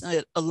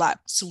understood a lot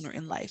sooner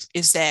in life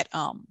is that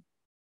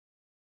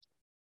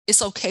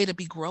it's okay to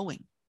be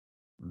growing.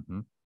 Mm-hmm.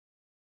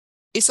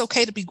 It's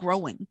okay to be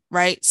growing,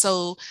 right?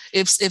 So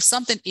if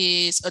something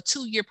is a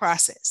 2-year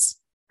process,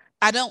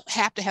 I don't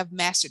have to have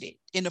mastered it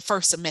in the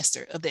first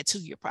semester of that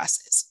 2-year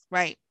process,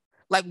 right?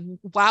 Like,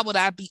 why would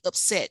I be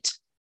upset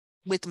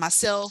with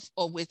myself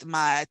or with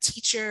my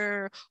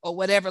teacher or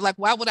whatever? Like,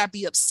 why would I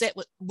be upset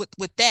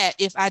with that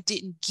if I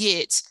didn't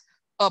get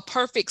a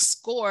perfect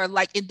score,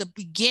 like in the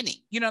beginning?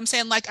 You know what I'm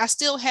saying? Like, I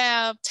still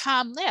have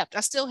time left.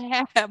 I still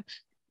have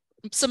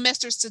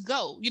semesters to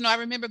go. I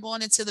remember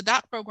going into the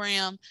doc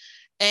program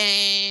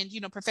and,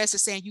 professor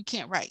saying, you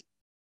can't write.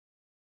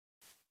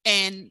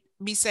 And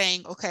me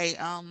saying, okay,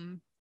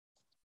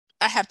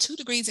 I have 2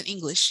 degrees in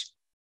English.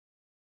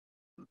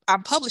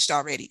 I'm published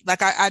already. Like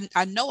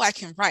I know I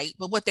can write,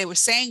 but what they were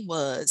saying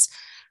was,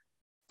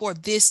 for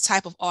this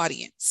type of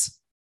audience,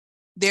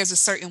 there's a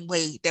certain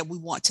way that we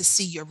want to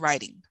see your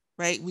writing,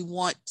 right? We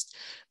want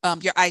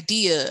your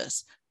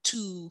ideas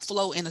to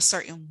flow in a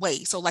certain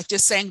way. So like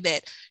just saying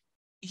that,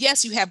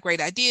 yes, you have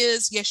great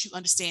ideas. Yes, you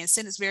understand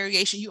sentence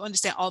variation. You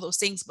understand all those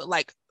things, but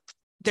like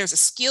there's a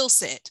skill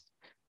set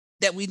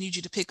that we need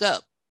you to pick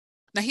up.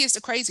 Now, here's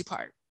the crazy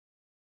part.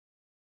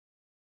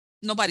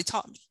 Nobody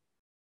taught me.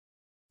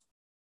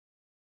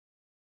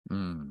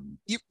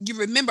 You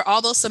remember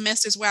all those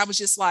semesters where I was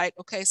just like,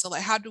 okay, so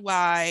like, how do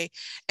I,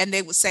 and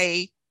they would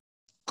say,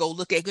 go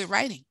look at good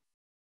writing.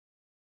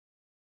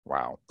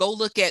 Wow. Go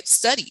look at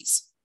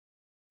studies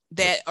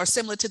that are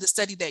similar to the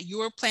study that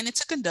you're planning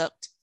to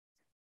conduct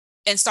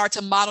and start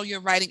to model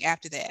your writing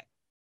after that.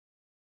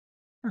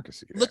 I can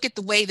see that. Look at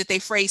the way that they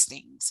phrase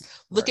things.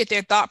 Look at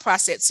their thought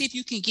process. See if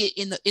you can get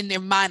in their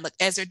mind, like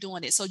as they're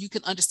doing it, so you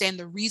can understand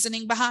the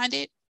reasoning behind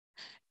it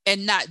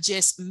and not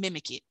just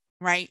mimic it,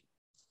 right?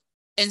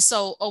 And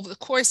so over the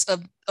course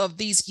of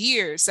these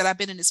years that I've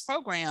been in this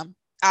program,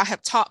 I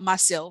have taught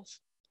myself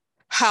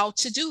how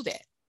to do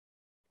that.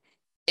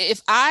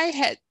 If I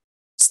had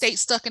stayed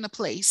stuck in a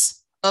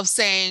place of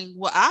saying,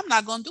 well, I'm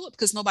not going to do it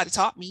because nobody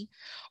taught me,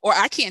 or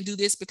I can't do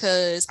this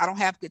because I don't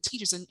have good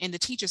teachers and the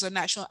teachers are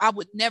not showing, I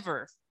would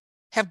never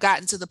have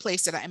gotten to the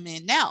place that I'm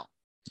in now.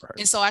 Right.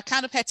 And so I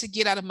kind of had to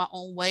get out of my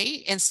own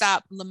way and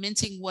stop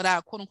lamenting what I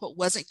quote unquote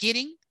wasn't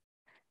getting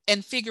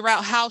and figure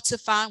out how to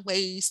find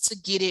ways to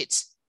get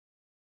it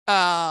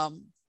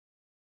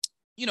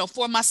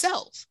for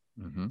myself.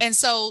 Mm-hmm. And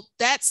so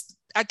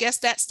I guess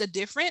that's the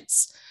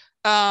difference.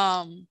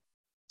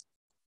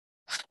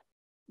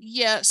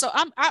 Yeah. So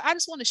I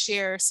just want to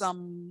share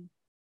some.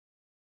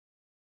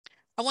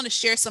 I want to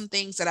share some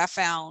things that I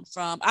found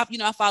from. I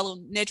follow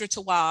Nedra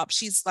Tawwab.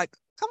 She's like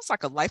comes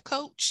like a life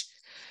coach.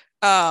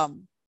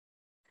 Um,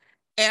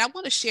 and I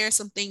want to share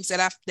some things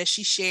that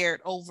she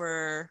shared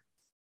over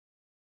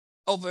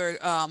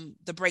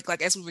the break,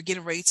 like as we were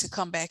getting ready to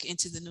come back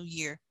into the new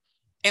year.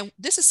 And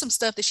this is some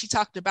stuff that she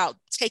talked about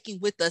taking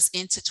with us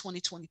into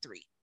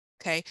 2023.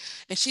 Okay.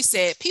 And she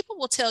said, people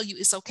will tell you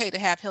it's okay to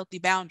have healthy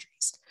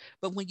boundaries,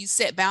 but when you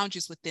set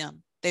boundaries with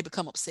them, they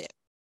become upset.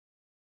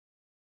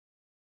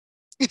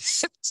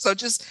 So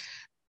just,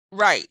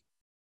 right.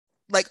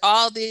 Like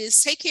all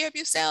this, take care of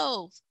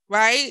yourself,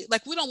 right?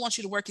 Like we don't want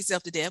you to work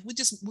yourself to death. We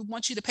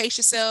want you to pace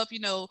yourself,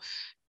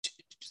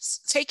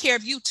 take care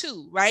of you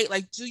too, right?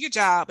 Like do your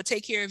job, but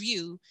take care of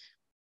you.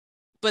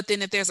 But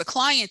then if there's a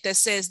client that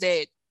says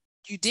that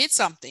you did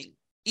something,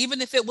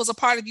 even if it was a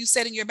part of you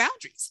setting your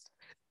boundaries,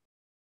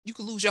 you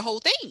could lose your whole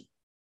thing,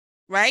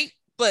 right?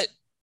 But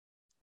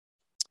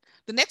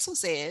the next one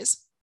says,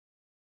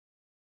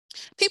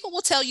 people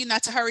will tell you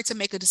not to hurry to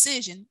make a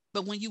decision,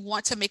 but when you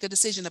want to make a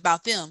decision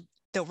about them,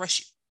 they'll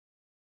rush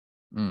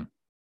you. Mm.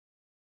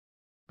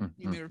 You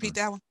want me to repeat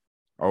that one?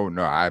 Oh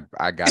no,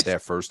 I got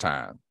that first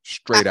time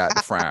straight out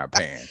the frying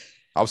pan.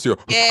 I'm still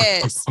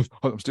Yes.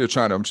 I'm still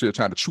trying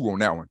to chew on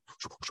that one.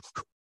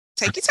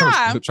 Take your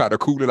time. I'm trying to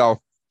cool it off.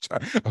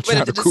 But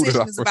if the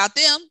decision is about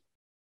them,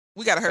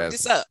 we got to hurry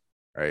this up,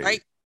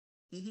 right?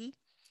 Mm-hmm.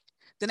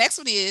 The next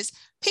one is,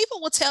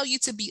 people will tell you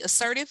to be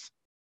assertive,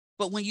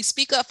 but when you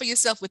speak up for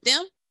yourself with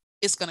them,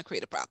 it's going to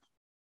create a problem.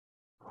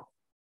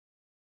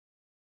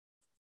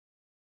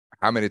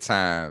 How many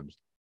times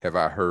have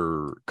I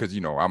heard? Because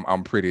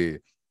I'm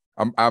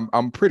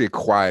pretty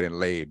quiet and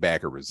laid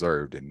back and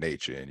reserved in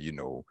nature,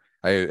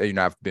 and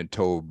I've been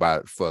told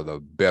for the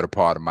better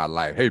part of my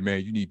life, hey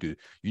man, you need to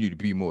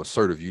be more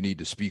assertive. You need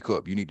to speak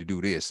up. You need to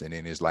do this, and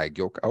then it's like,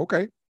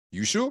 okay,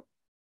 you sure?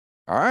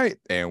 All right.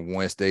 And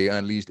when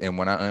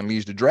I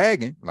unleash the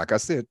dragon, like I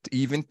said,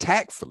 even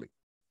tactfully,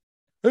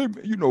 hey,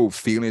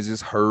 feelings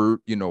is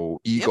hurt,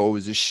 ego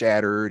is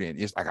shattered, and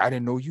it's like, I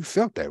didn't know you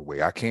felt that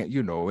way. I can't,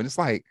 and it's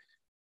like,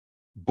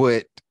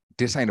 but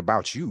this ain't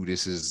about you.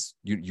 This is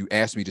you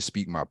asked me to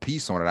speak my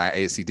piece on it.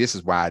 I see, this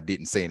is why I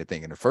didn't say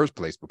anything in the first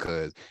place,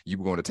 because you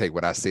were going to take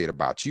what I said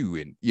about you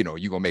and you're going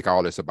to make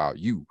all this about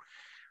you.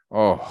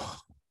 Oh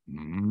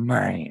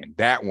man,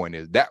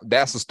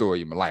 that's a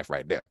story in my life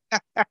right there.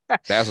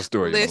 That's a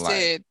story in my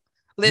life.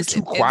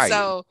 Listen. You're too quiet. And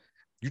so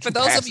for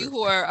those passive. of you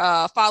who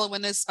are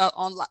following us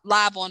on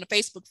live on the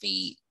Facebook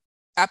feed,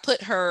 I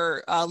put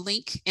her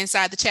link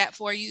inside the chat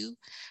for you.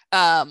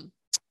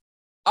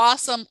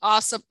 Awesome,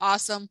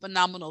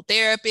 phenomenal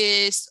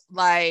therapist.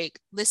 Like,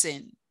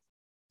 listen.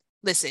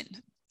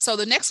 So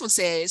the next one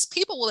says,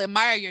 people will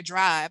admire your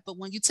drive, but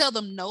when you tell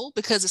them no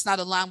because it's not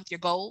aligned with your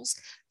goals,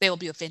 they will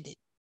be offended.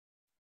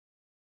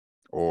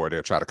 Or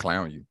they'll try to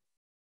clown you.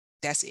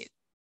 That's it.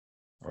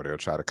 Or they'll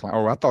try to clown.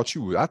 Oh,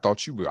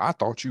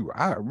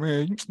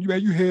 man,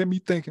 you had me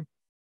thinking.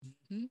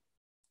 Mm-hmm.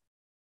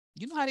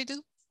 You know how they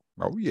do.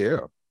 Oh, yeah.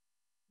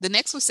 The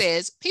next one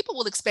says, people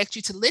will expect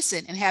you to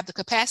listen and have the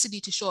capacity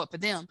to show up for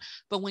them,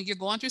 but when you're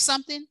going through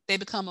something, they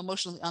become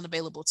emotionally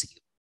unavailable to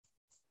you.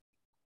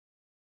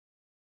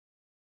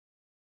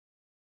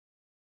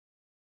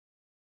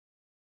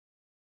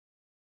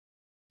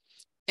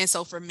 And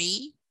so for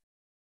me,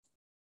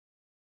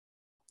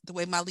 the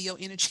way my Leo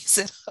energy is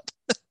set up,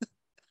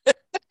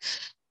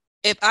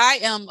 if I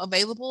am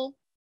available,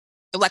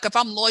 like if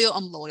I'm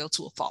loyal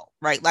to a fault,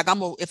 right? Like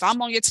if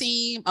I'm on your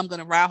team, I'm going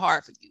to ride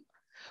hard for you.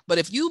 But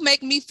if you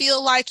make me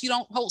feel like you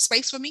don't hold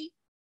space for me,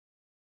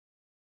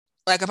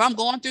 like if I'm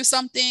going through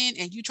something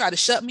and you try to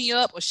shut me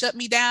up or shut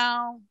me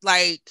down,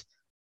 like,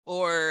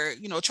 or,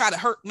 try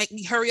to make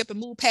me hurry up and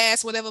move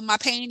past whatever my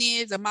pain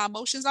is and my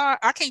emotions are,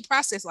 I can't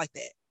process like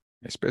that.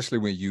 Especially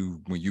when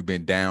you've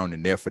been down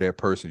and there for that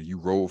person, you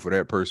roll for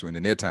that person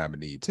in their time of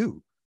need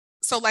too.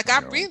 So like,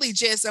 I'm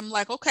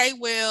like, okay,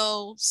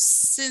 well,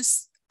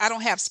 since I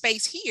don't have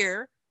space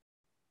here,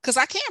 because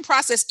I can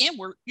process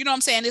inward, you know what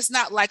I'm saying? It's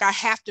not like I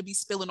have to be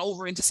spilling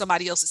over into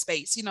somebody else's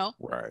space,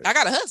 Right. I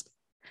got a husband.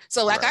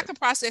 So like, right. I can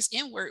process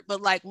inward, but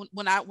like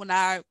when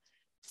I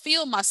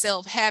feel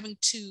myself having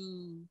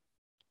to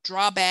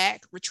draw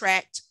back,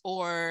 retract,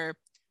 or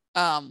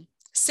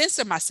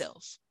censor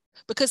myself,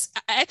 because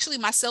actually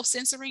my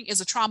self-censoring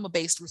is a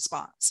trauma-based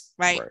response,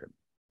 right?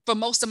 For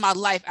most of my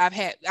life, I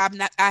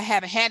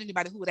haven't had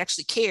anybody who would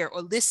actually care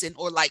or listen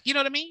or like, you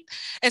know what I mean?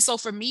 And so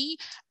for me,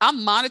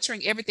 I'm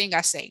monitoring everything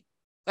I say.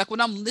 Like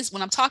when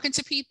I'm talking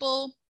to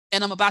people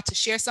and I'm about to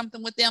share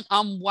something with them,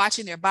 I'm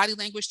watching their body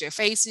language, their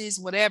faces,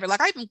 whatever.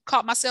 Like I even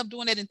caught myself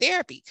doing that in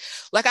therapy.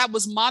 Like I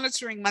was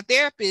monitoring my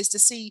therapist to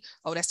see,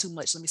 oh, that's too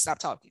much. Let me stop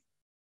talking.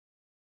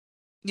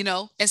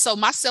 And so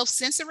my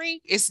self-censoring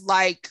is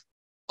like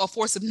a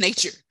force of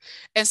nature.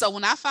 And so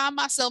when I find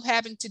myself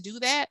having to do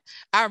that,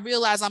 I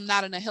realize I'm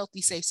not in a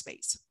healthy, safe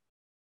space.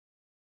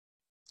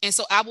 And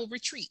so I will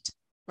retreat,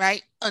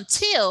 right?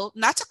 Until,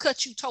 not to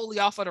cut you totally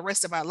off for the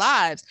rest of our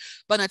lives,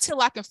 but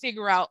until I can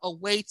figure out a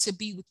way to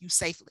be with you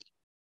safely.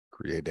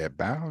 Create that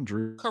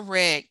boundary.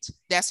 Correct.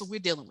 That's what we're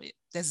dealing with.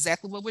 That's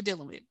exactly what we're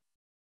dealing with.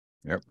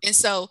 Yep. And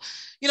so,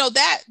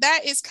 that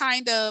is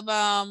kind of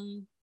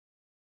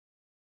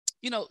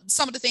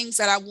some of the things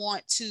that I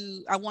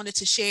wanted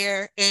to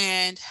share.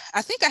 And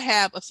I think I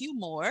have a few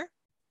more.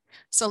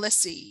 So let's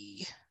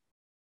see.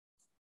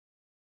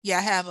 Yeah,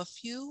 I have a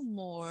few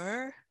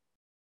more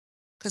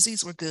because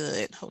these were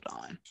good. Hold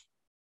on.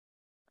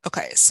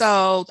 Okay,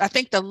 so I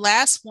think the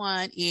last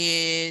one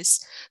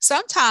is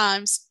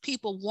sometimes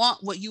people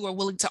want what you are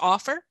willing to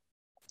offer.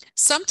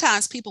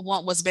 Sometimes people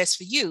want what's best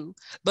for you,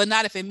 but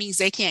not if it means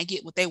they can't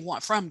get what they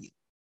want from you.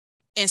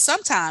 And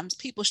sometimes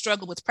people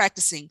struggle with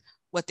practicing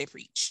what they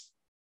preach.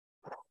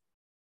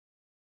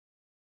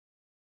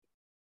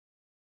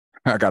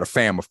 I got to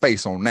fan my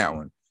face on that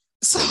one.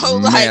 So,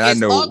 man, as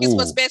long as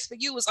what's best for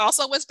you is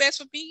also what's best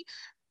for me,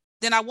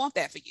 then I want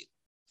that for you.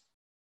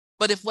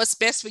 But if what's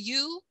best for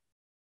you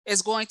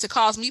is going to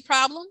cause me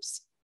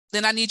problems,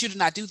 then I need you to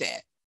not do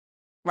that,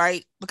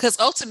 right? Because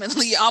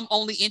ultimately, I'm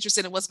only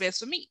interested in what's best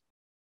for me.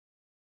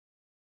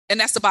 And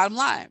that's the bottom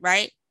line,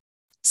 right?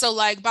 So,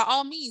 like, by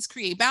all means,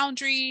 create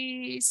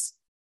boundaries,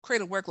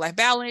 create a work-life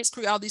balance,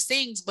 create all these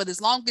things. But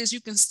as long as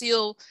you can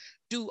still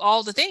do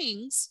all the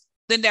things,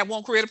 then that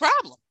won't create a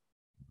problem.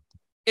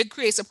 It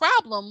creates a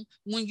problem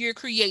when you're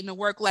creating a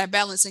work-life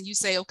balance and you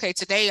say, okay,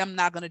 today I'm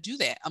not going to do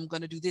that. I'm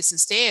going to do this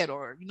instead.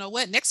 Or, you know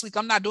what, next week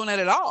I'm not doing that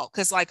at all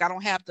because, like, I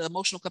don't have the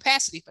emotional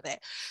capacity for that.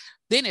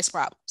 Then it's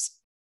problems.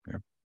 Yeah.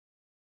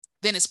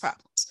 Then it's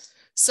problems.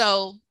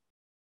 So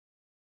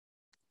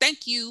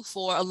thank you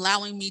for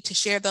allowing me to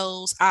share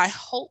those. I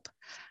hope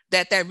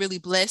that really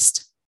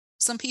blessed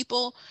some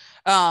people.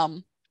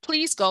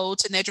 Please go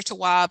to Nedra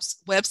Tawwab's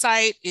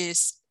website.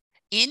 Is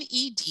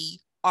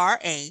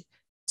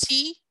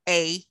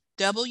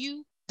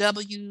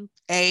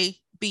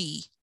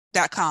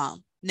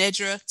NEDRATAWWAB.com,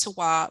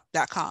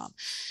 NedraTawwab.com.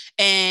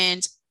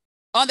 And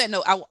on that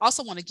note, I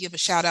also want to give a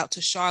shout out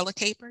to Charlotte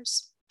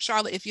Capers.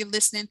 Charlotte, if you're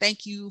listening,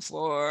 thank you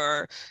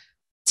for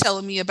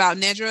telling me about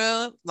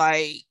Nedra.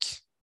 Like,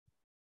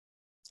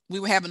 we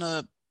were having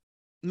a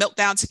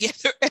meltdown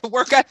together at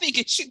work, I think,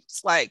 and she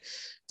was like,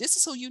 this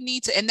is who you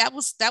need to, and that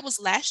was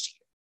last year.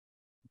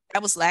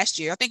 That was last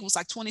year. I think it was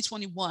like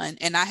 2021.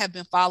 And I have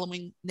been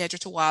following Nedra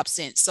Tawwab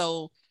since.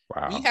 So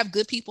when you have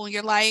good people in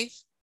your life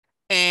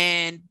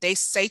and they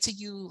say to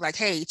you, like,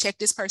 hey, check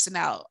this person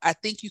out, I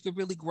think you could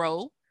really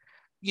grow,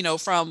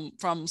 from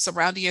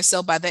surrounding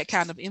yourself by that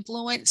kind of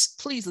influence.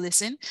 Please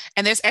listen.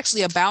 And there's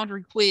actually a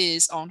boundary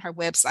quiz on her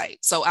website.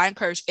 So I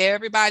encourage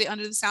everybody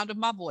under the sound of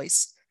my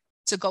voice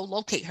to go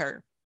locate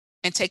her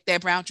and take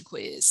that boundary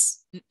quiz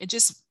and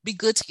just be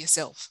good to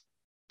yourself.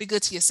 Be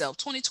good to yourself.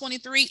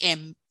 2023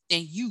 and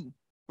you,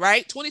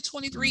 right?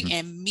 2023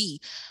 and me.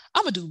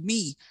 I'm gonna do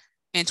me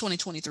in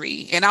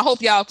 2023, and I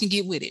hope y'all can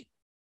get with it.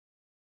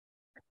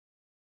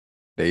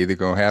 They either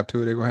gonna have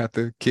to, or they're gonna have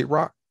to Kid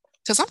Rock.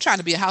 Because I'm trying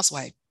to be a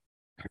housewife.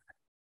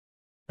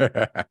 we're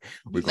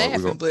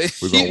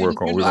gonna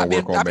work on. I've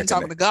been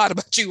talking to God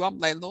about you. I'm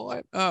like,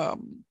 Lord,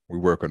 we're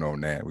working on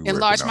that.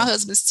 Enlarge my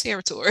husband's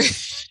territory.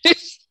 You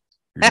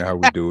know how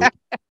we do it.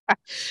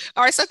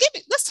 All right, so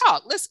let's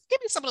talk. Let's give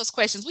me some of those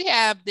questions. We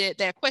have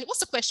that question. What's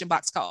the question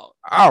box called?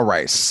 All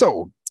right,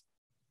 so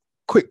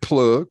quick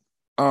plug.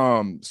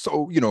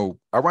 So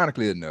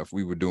ironically enough,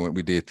 we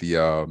did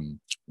the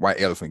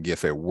white elephant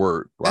gift at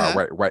work.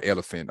 White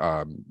elephant.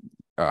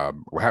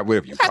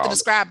 Whatever you have to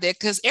describe that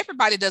because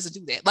everybody doesn't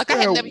do that. Like, I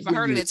had never even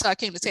heard of it until I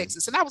came to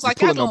Texas, and I was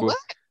like, "Y'all doing what?"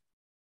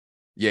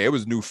 Yeah, it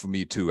was new for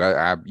me too.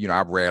 I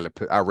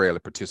rarely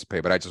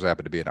participate, but I just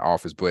happened to be in the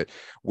office. But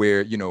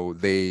where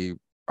they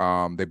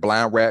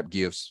blind wrap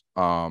gifts.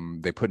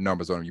 They put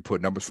numbers on them. You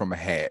put numbers from a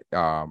hat.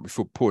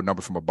 You pull a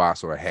number from a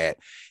box or a hat,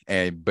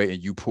 and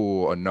you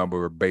pull a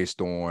number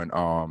based on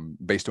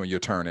your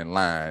turn in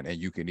line.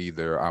 And you can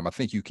either I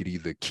think you could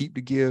either keep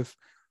the gift.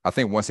 I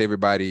think once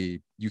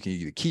everybody, you can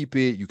either keep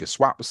it, you can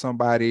swap with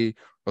somebody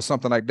or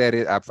something like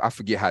that. I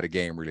forget how the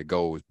game really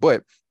goes,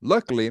 but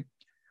luckily,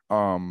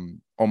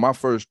 on my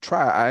first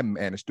try, I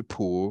managed to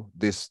pull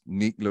this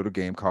neat little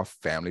game called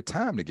Family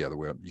Time Together.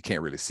 Well, you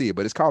can't really see it,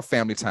 but it's called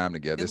Family Time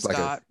Together. It's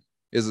like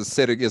it's a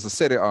set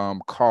of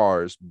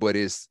cards, but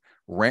it's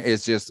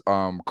just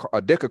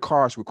a deck of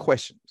cards with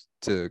questions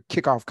to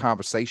kick off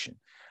conversation,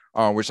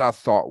 which I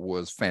thought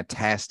was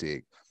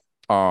fantastic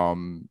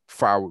for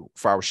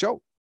our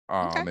show.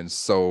 And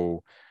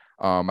so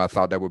I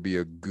thought that would be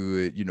a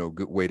good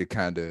way to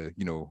kind of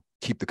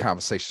keep the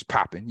conversations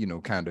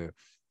popping, kind of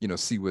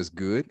see what's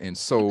good. And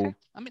so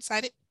I'm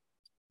excited.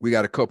 We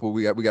got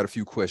a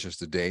few questions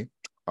today.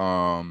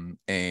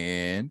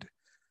 And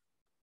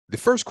the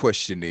first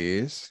question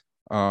is,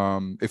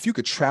 if you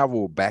could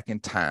travel back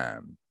in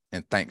time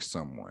and thank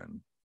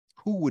someone,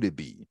 who would it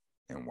be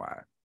and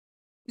why?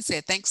 You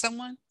said thank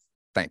someone?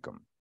 Thank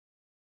them.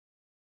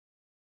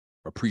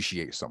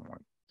 Appreciate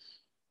someone.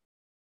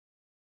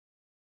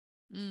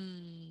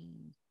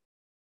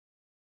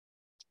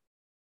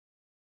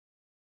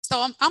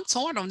 So I'm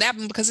torn on that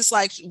one because it's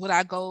like, would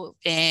I go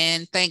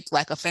and thank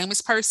like a famous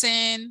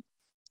person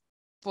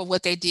for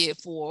what they did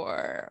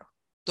for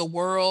the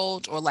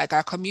world or like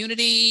our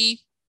community?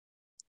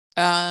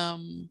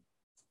 Um,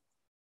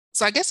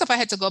 so I guess if I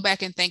had to go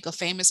back and thank a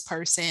famous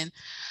person,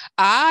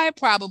 I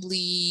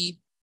probably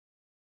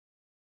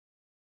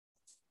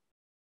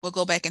will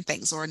go back and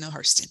thank Zora Neale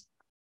Hurston.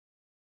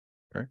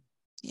 Okay.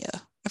 Yeah.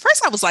 At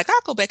first, I was like,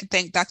 I'll go back and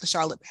thank Dr.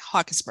 Charlotte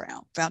Hawkins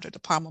Brown, founder of the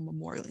Palmer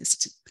Memorial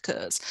Institute,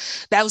 because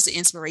that was the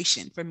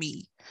inspiration for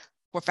me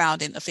for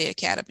founding a Fed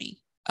Academy.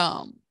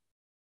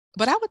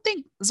 But I would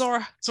think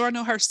Zora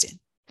Neale Hurston,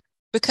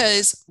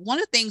 because one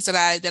of the things that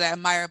I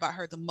admire about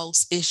her the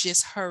most is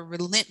just her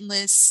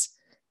relentless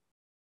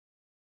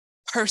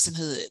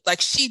personhood.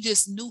 Like she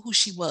just knew who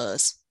she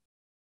was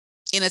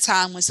in a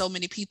time when so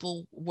many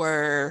people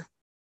were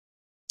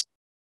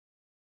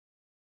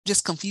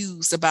just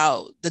confused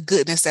about the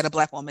goodness that a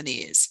Black woman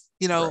is,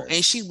 Right.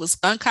 and she was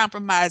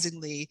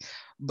uncompromisingly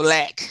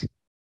Black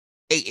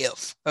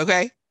AF.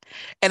 Okay.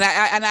 And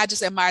I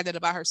just admire that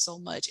about her so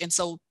much. And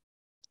so,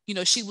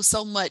 she was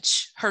so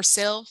much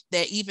herself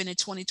that even in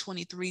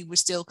 2023, we're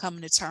still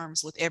coming to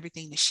terms with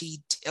everything that she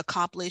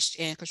accomplished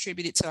and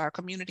contributed to our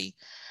community,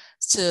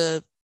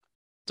 to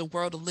the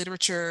world of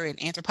literature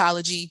and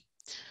anthropology.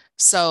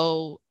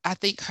 So I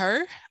think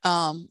her,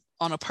 on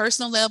a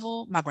personal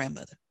level, my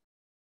grandmother,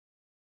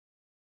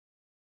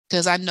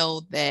 because I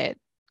know that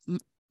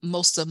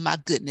most of my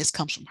goodness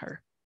comes from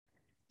her.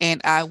 And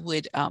I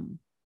would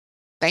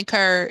thank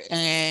her,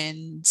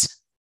 and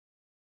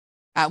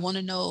I want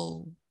to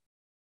know,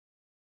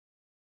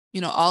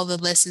 all the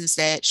lessons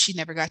that she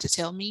never got to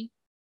tell me,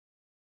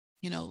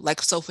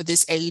 like, so for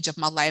this age of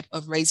my life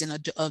of raising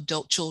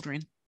adult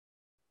children,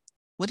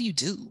 what do you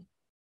do?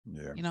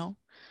 Yeah.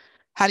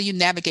 How do you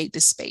navigate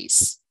this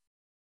space?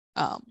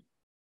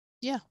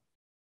 Yeah.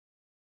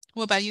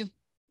 What about you?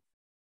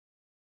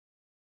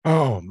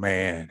 Oh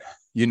man.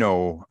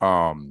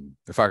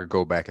 If I could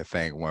go back and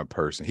thank one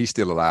person, he's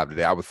still alive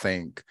today. I would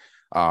thank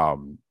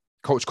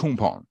Coach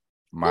Kumpong,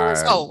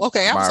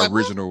 Okay. I was like,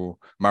 what?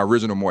 my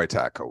original Muay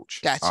Thai coach.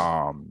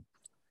 Gotcha.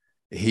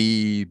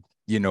 He,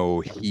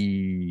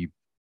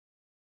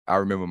 I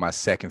remember my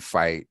second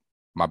fight,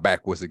 my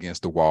back was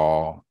against the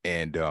wall,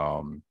 and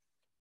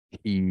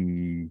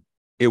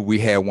we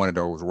had one of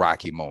those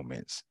rocky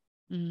moments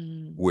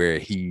where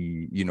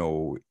he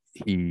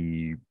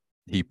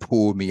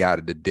pulled me out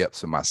of the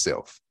depths of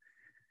myself,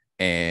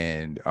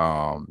 and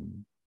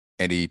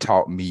he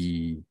taught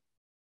me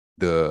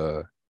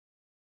this.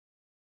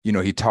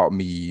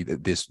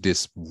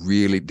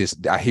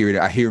 I hear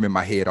him in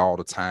my head all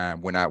the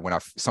time when I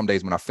some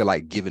days when I feel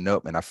like giving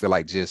up and I feel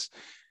like just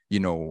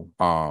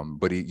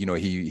but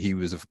he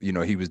was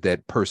he was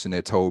that person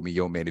that told me,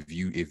 yo man, if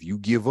you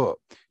give up,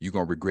 you're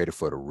gonna regret it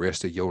for the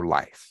rest of your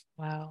life.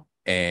 Wow.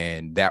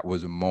 And that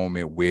was a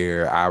moment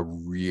where I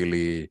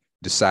really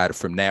decided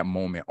from that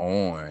moment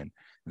on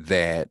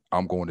that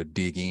I'm going to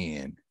dig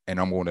in and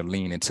I'm going to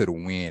lean into the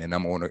wind, and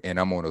I'm going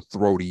to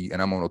throw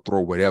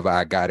whatever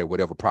I got at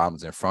whatever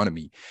problems in front of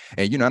me.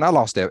 And and I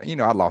lost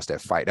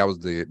that fight. That was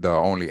the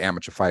only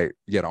amateur fight.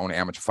 Yeah, the only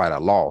amateur fight I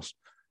lost.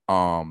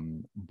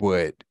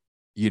 But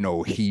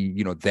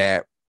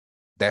that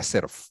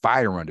set a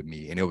fire under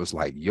me, and it was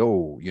like,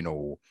 yo,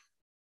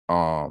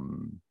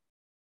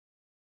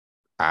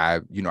 I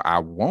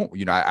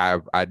won't,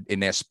 I in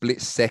that split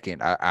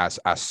second,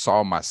 I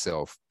saw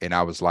myself, and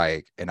I was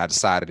like, and I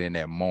decided in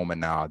that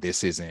moment, now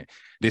this isn't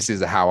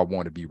how I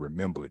want to be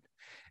remembered.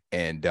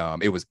 And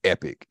it was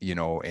epic,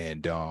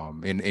 and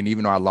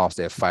even though I lost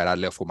that fight, I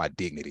left with my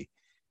dignity.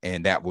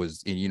 And that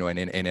was, and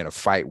in a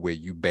fight where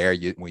you bear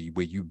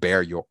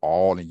your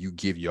all, and you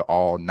give your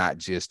all, not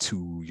just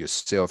to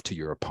yourself, to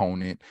your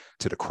opponent,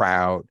 to the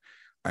crowd,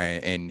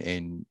 and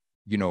in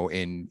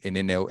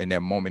that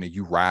moment, and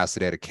you rise to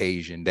that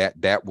occasion,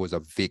 that was a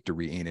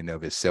victory in and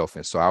of itself.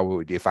 And so I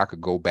would, if I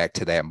could go back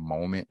to that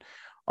moment,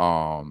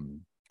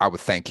 I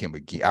would thank him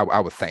again. I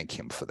would thank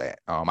him for that.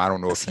 I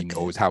don't know if he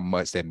knows how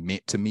much that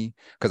meant to me,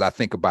 because I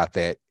think about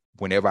that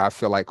whenever I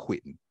feel like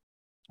quitting,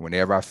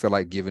 whenever I feel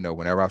like giving up,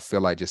 whenever I feel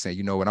like just saying,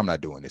 you know what, I'm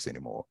not doing this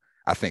anymore.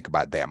 I think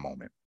about that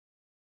moment.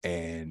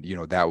 And,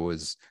 that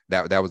was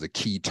a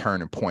key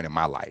turning point in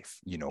my life,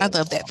 I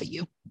love that for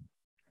you.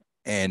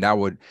 And I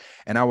would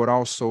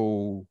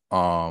also,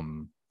 I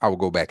would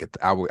go back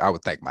I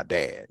would thank my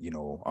dad,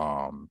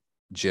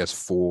 just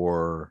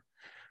for,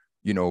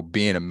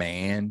 being a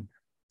man,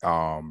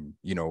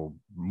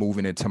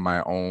 moving into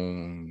my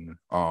own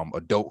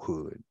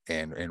adulthood,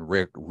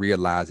 and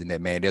realizing that,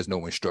 man, there's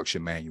no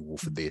instruction manual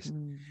for this.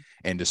 Mm-hmm.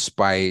 And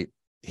despite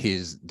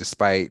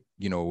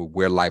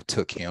where life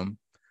took him,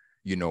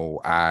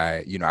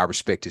 I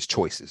respect his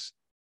choices.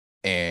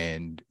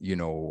 And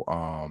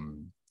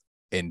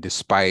and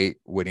despite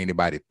what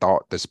anybody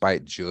thought,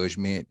 despite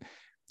judgment,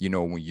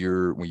 when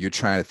you're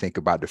trying to think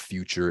about the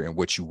future and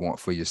what you want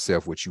for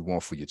yourself, what you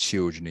want for your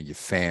children and your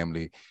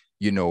family,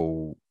 you're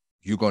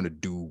going to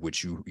do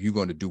what you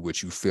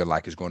feel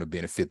like is going to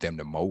benefit them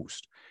the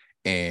most.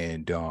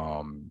 And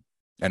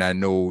I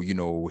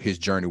know, his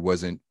journey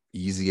wasn't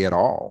easy at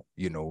all,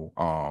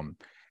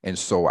 and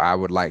so I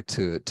would like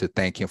to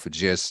thank him for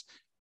just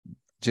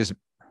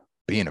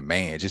being a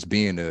man, just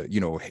being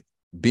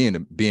being a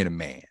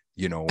man,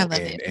 I love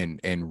and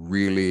it.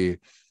 really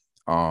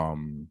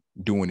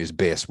doing his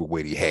best with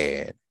what he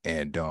had.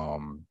 And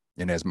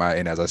as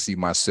I see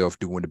myself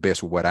doing the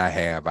best with what I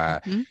have,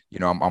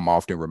 I'm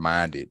often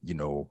reminded,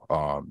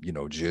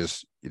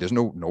 just there's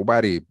no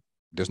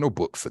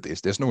book for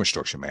this. There's no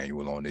instruction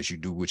manual on this. You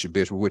do what your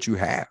best with what you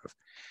have.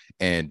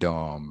 And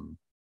and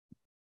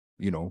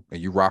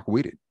you rock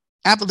with it.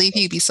 I believe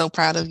he'd be so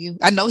proud of you.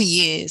 I know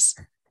he is.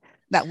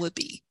 That would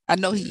be. I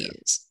know he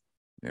is.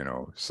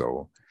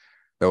 So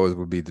those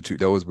would be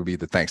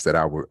the thanks that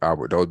I would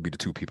those would be the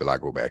two people I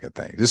go back and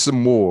thank. There's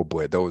some more,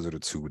 but those are the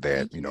two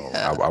that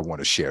I want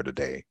to share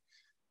today.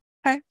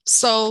 Okay.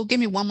 So give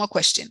me one more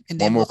question and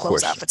then we'll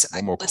close out for tonight.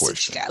 One more Let's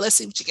question. Let's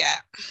see what you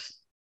got.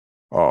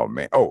 Oh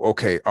man. Oh,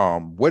 okay.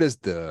 What is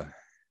the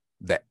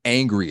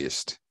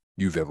angriest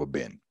you've ever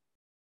been?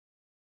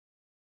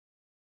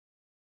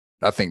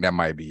 I might think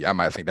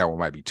that one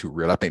might be too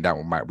real. I think that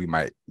one we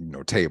might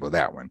table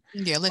that one.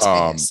 Yeah, let's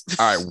pass.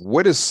 All right.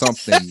 What is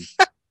something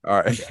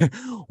all right.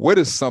 What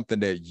is something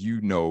that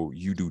you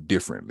do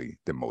differently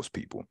than most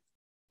people?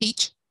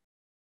 Peach.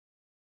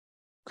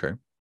 Okay.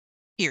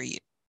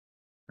 Period.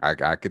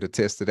 I could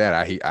attest to that.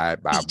 I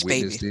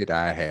witnessed baby. it.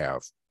 I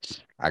have.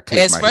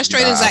 As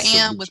frustrated as I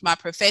am with my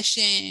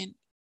profession,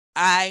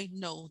 I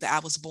know that I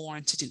was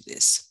born to do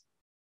this.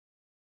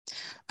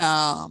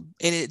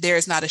 There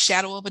is not a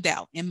shadow of a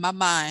doubt in my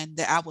mind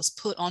that I was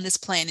put on this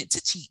planet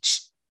to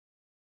teach.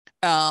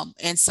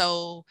 And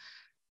so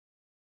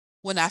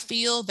when I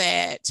feel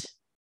that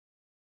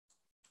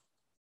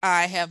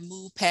I have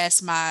moved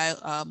past my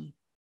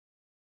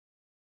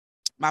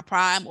my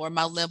prime or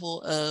my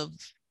level of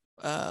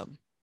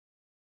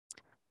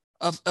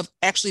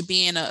actually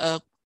being a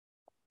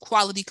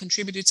quality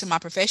contributor to my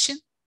profession,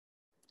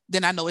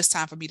 then I know it's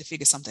time for me to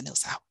figure something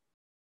else out.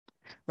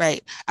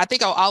 Right. I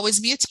think I'll always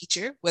be a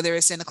teacher, whether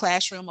it's in a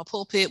classroom, a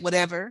pulpit,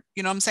 whatever,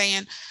 you know what I'm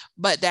saying?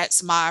 But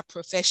that's my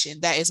profession.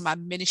 That is my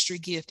ministry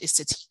gift, is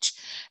to teach.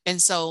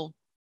 And so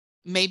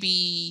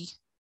maybe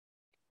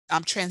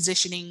I'm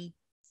transitioning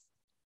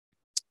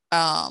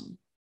to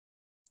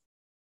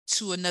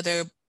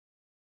another,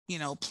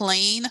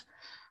 plane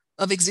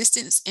of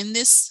existence in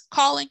this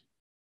calling.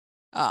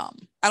 I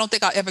don't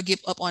think I'll ever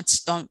give up on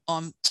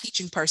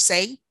teaching per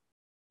se,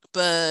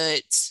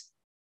 but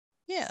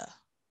yeah,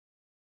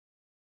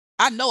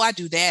 I know I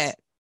do that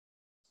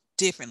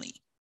differently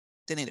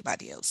than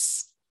anybody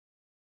else.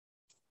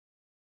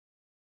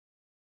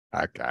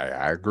 I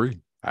agree.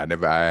 I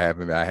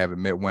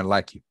haven't met one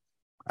like you.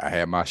 I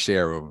had my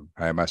share of them.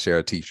 I had my share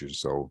of teachers,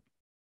 so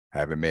I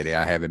haven't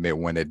met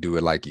one that do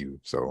it like you.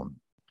 So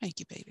thank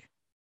you, baby.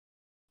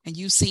 And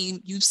you've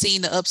seen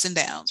the ups and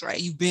downs, right?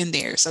 You've been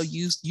there, so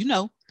you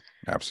know.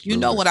 Absolutely. You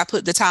know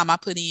the time I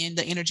put in,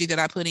 the energy that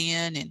I put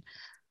in, and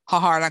how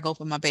hard I go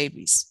for my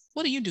babies.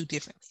 What do you do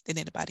differently than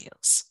anybody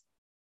else?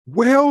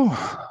 Well,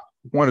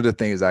 one of the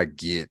things I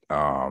get,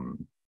 I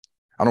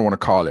don't want to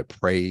call it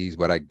praise,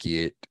 but I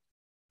get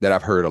that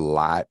I've heard a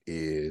lot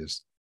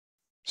is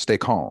stay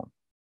calm.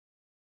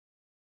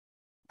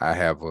 I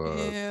have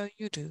yeah,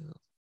 you do.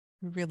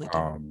 You really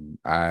do.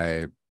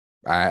 I've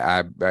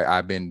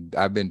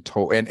been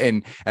told,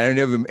 and I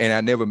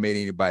never met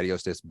anybody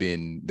else that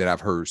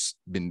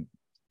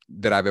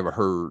I've ever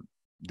heard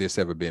this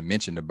ever been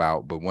mentioned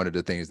about. But one of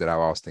the things that I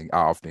often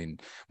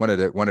one of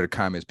the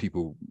comments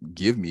people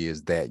give me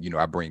is that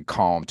I bring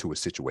calm to a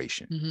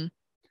situation,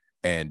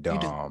 and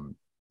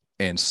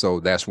so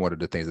that's one of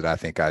the things that I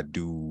think I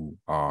do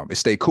is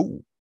stay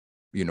cool.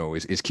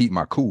 Is keep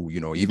my cool.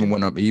 Even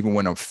when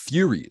I'm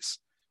furious.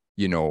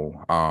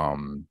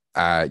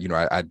 I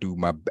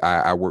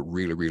work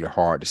really, really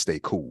hard to stay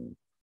cool.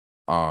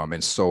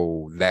 And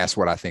so that's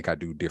what I think I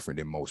do different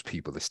than most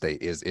people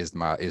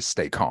is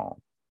stay calm.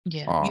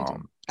 Yeah.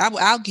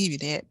 I'll give you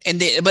that. And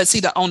then, but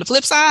see, on the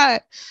flip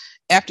side,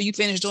 after you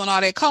finish doing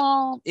all that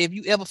calm, if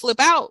you ever flip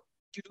out,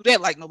 you do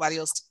that like nobody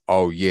else.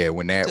 Oh yeah.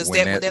 When that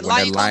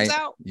lion comes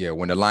out. Yeah.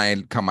 When the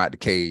lion come out the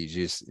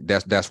cage,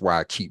 that's why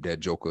I keep that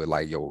joker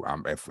like, yo,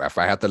 if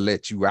I have to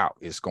let you out,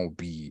 it's going to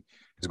be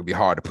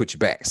hard to put you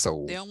back.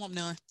 So they don't want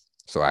none.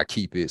 So I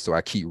keep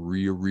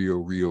real, real,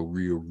 real,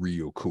 real,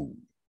 real cool.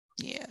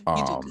 Yeah,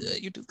 you do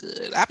good. You do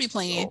good. I be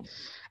playing.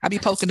 I be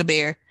poking the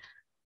bear.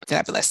 But then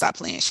I be like, stop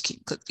playing. She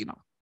keep cook,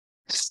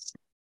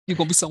 You're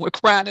gonna be somewhere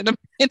crying in a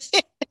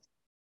minute.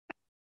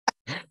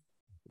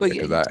 But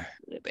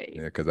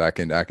because I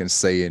can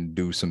say and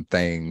do some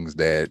things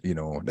that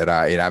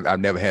I've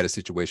never had a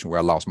situation where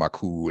I lost my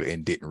cool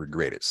and didn't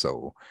regret it.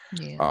 So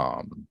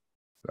I'm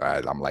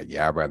like,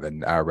 yeah,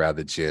 I'd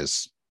rather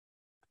just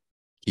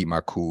keep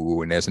my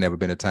cool. And there's never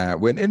been a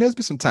time and there's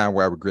been some time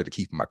where I regretted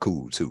keeping my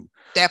cool too.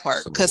 That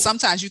part, because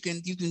sometimes you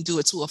can do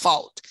it to a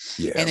fault.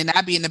 Yeah. And then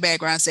I'd be in the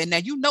background saying,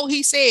 now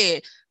he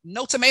said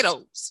no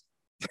tomatoes.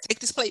 Take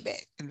this plate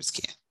back. I'm just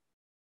kidding.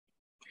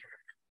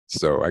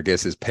 So I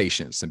guess it's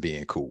patience and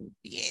being cool.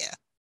 Yeah.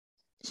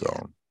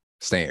 So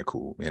staying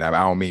cool. And I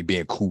don't mean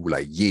being cool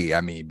like, yeah,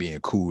 I mean being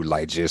cool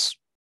like just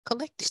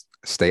collected.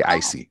 Stay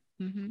icy.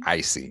 Mm-hmm.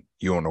 Icy.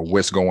 You don't know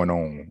what's going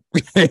on.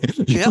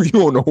 You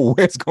don't know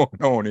what's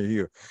going on in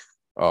here.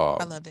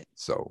 I love it.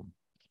 So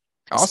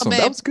awesome. So, babe,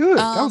 that was good.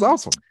 That was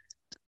awesome.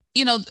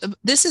 You know,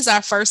 this is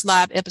our first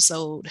live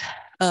episode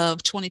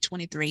of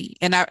 2023.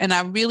 And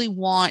I really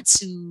want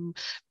to,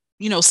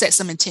 you know, set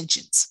some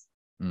intentions.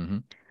 Mm-hmm.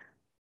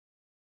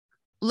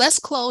 Let's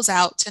close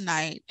out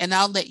tonight, and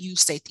I'll let you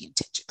state the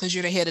intention because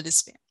you're the head of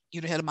this family.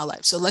 You're the head of my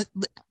life. So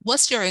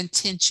what's your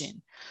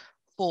intention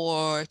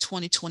for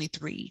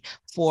 2023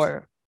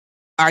 for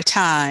our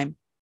time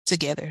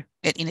together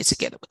at In It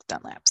Together with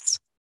Dunlaps?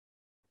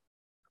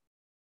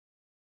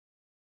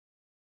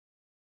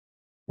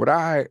 What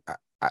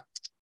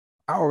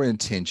our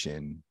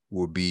intention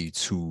will be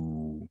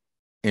to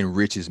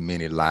enrich as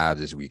many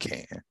lives as we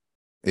can.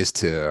 Is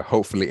to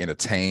hopefully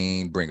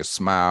entertain, bring a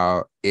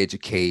smile,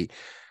 educate,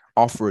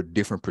 offer a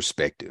different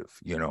perspective.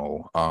 You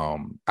know,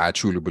 I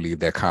truly believe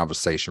that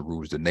conversation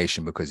rules the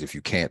nation, because if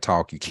you can't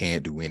talk, you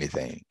can't do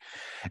anything.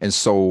 And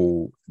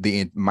so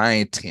my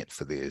intent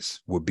for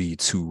this would be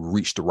to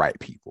reach the right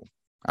people.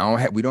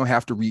 We don't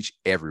have to reach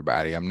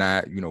everybody.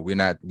 We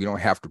don't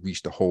have to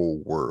reach the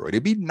whole world.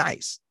 It'd be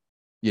nice,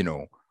 you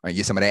know, and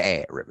get some of that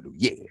ad revenue.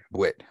 Yeah.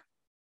 But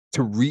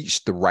to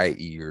reach the right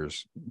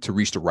ears, to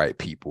reach the right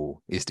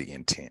people is the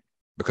intent,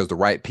 because the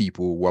right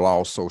people will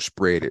also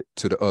spread it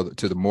to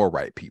the more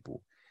right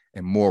people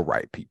and more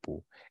right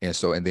people. And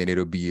then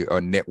it'll be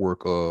a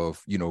network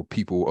of, you know,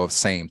 people of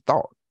same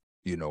thought,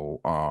 you know,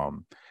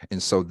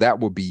 and so that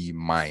will be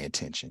my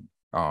intention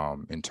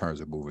in terms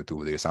of moving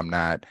through this. I'm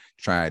not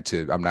trying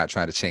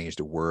to change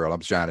the world. I'm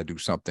trying to do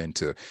something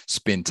to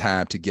spend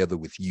time together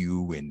with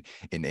you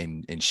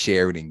and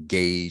share and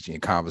engage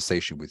in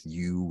conversation with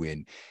you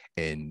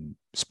and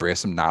spread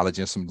some knowledge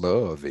and some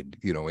love, and,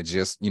 you know, and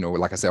just, you know,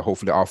 like I said,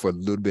 hopefully offer a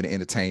little bit of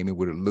entertainment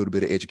with a little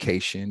bit of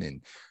education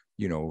and,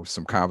 you know,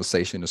 some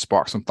conversation to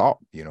spark some thought,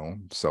 you know.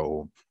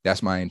 So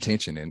that's my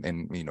intention.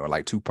 And you know,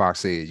 like Tupac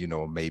said, you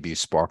know, maybe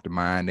spark the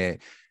mind that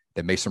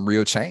makes some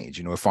real change.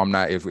 You know, if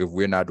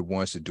we're not the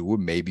ones to do it,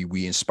 maybe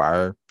we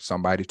inspire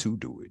somebody to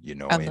do it, you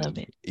know. I love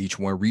it. Each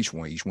one reach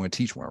one, each one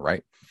teach one,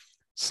 right?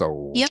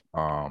 So yep.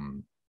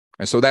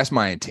 And so that's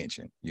my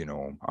intention, you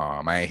know.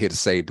 I ain't here to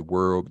save the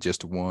world,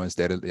 just the ones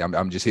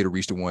I'm just here to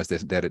reach the ones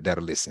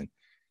that'll listen,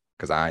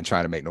 because I ain't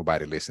trying to make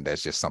nobody listen.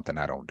 That's just something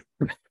I don't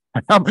do.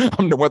 I'm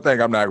the one thing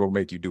I'm not gonna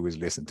make you do is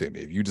listen to me.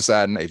 If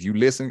you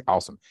listen,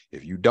 awesome.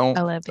 If you don't,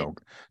 don't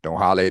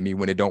holler at me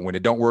when it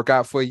don't work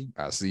out for you.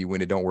 I'll see you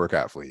when it don't work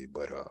out for you.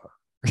 But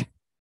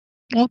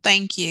well,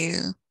 thank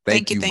you.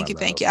 Thank you.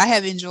 I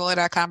have enjoyed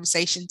our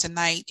conversation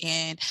tonight,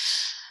 and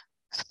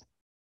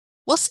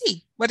we'll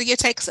see where the year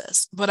takes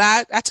us. But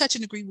I touch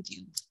and agree with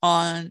you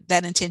on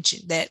that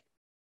intention that,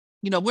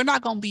 you know, we're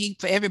not going to be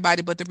for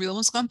everybody, but the real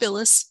one's going to feel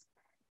us.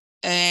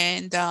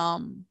 And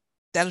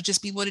that'll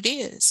just be what it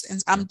is.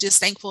 And I'm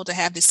just thankful to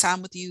have this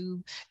time with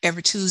you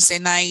every Tuesday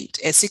night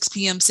at 6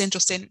 p.m.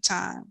 Central Standard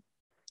Time.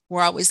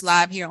 We're always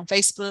live here on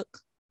Facebook.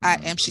 I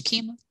am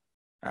Shekema.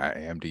 I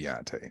am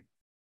Deante.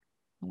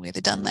 We're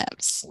the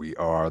Dunlaps. We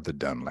are the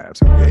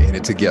Dunlaps. We're in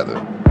it together.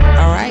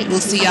 All right. We'll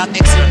see y'all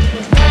next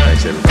week.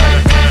 Thanks,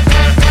 everybody.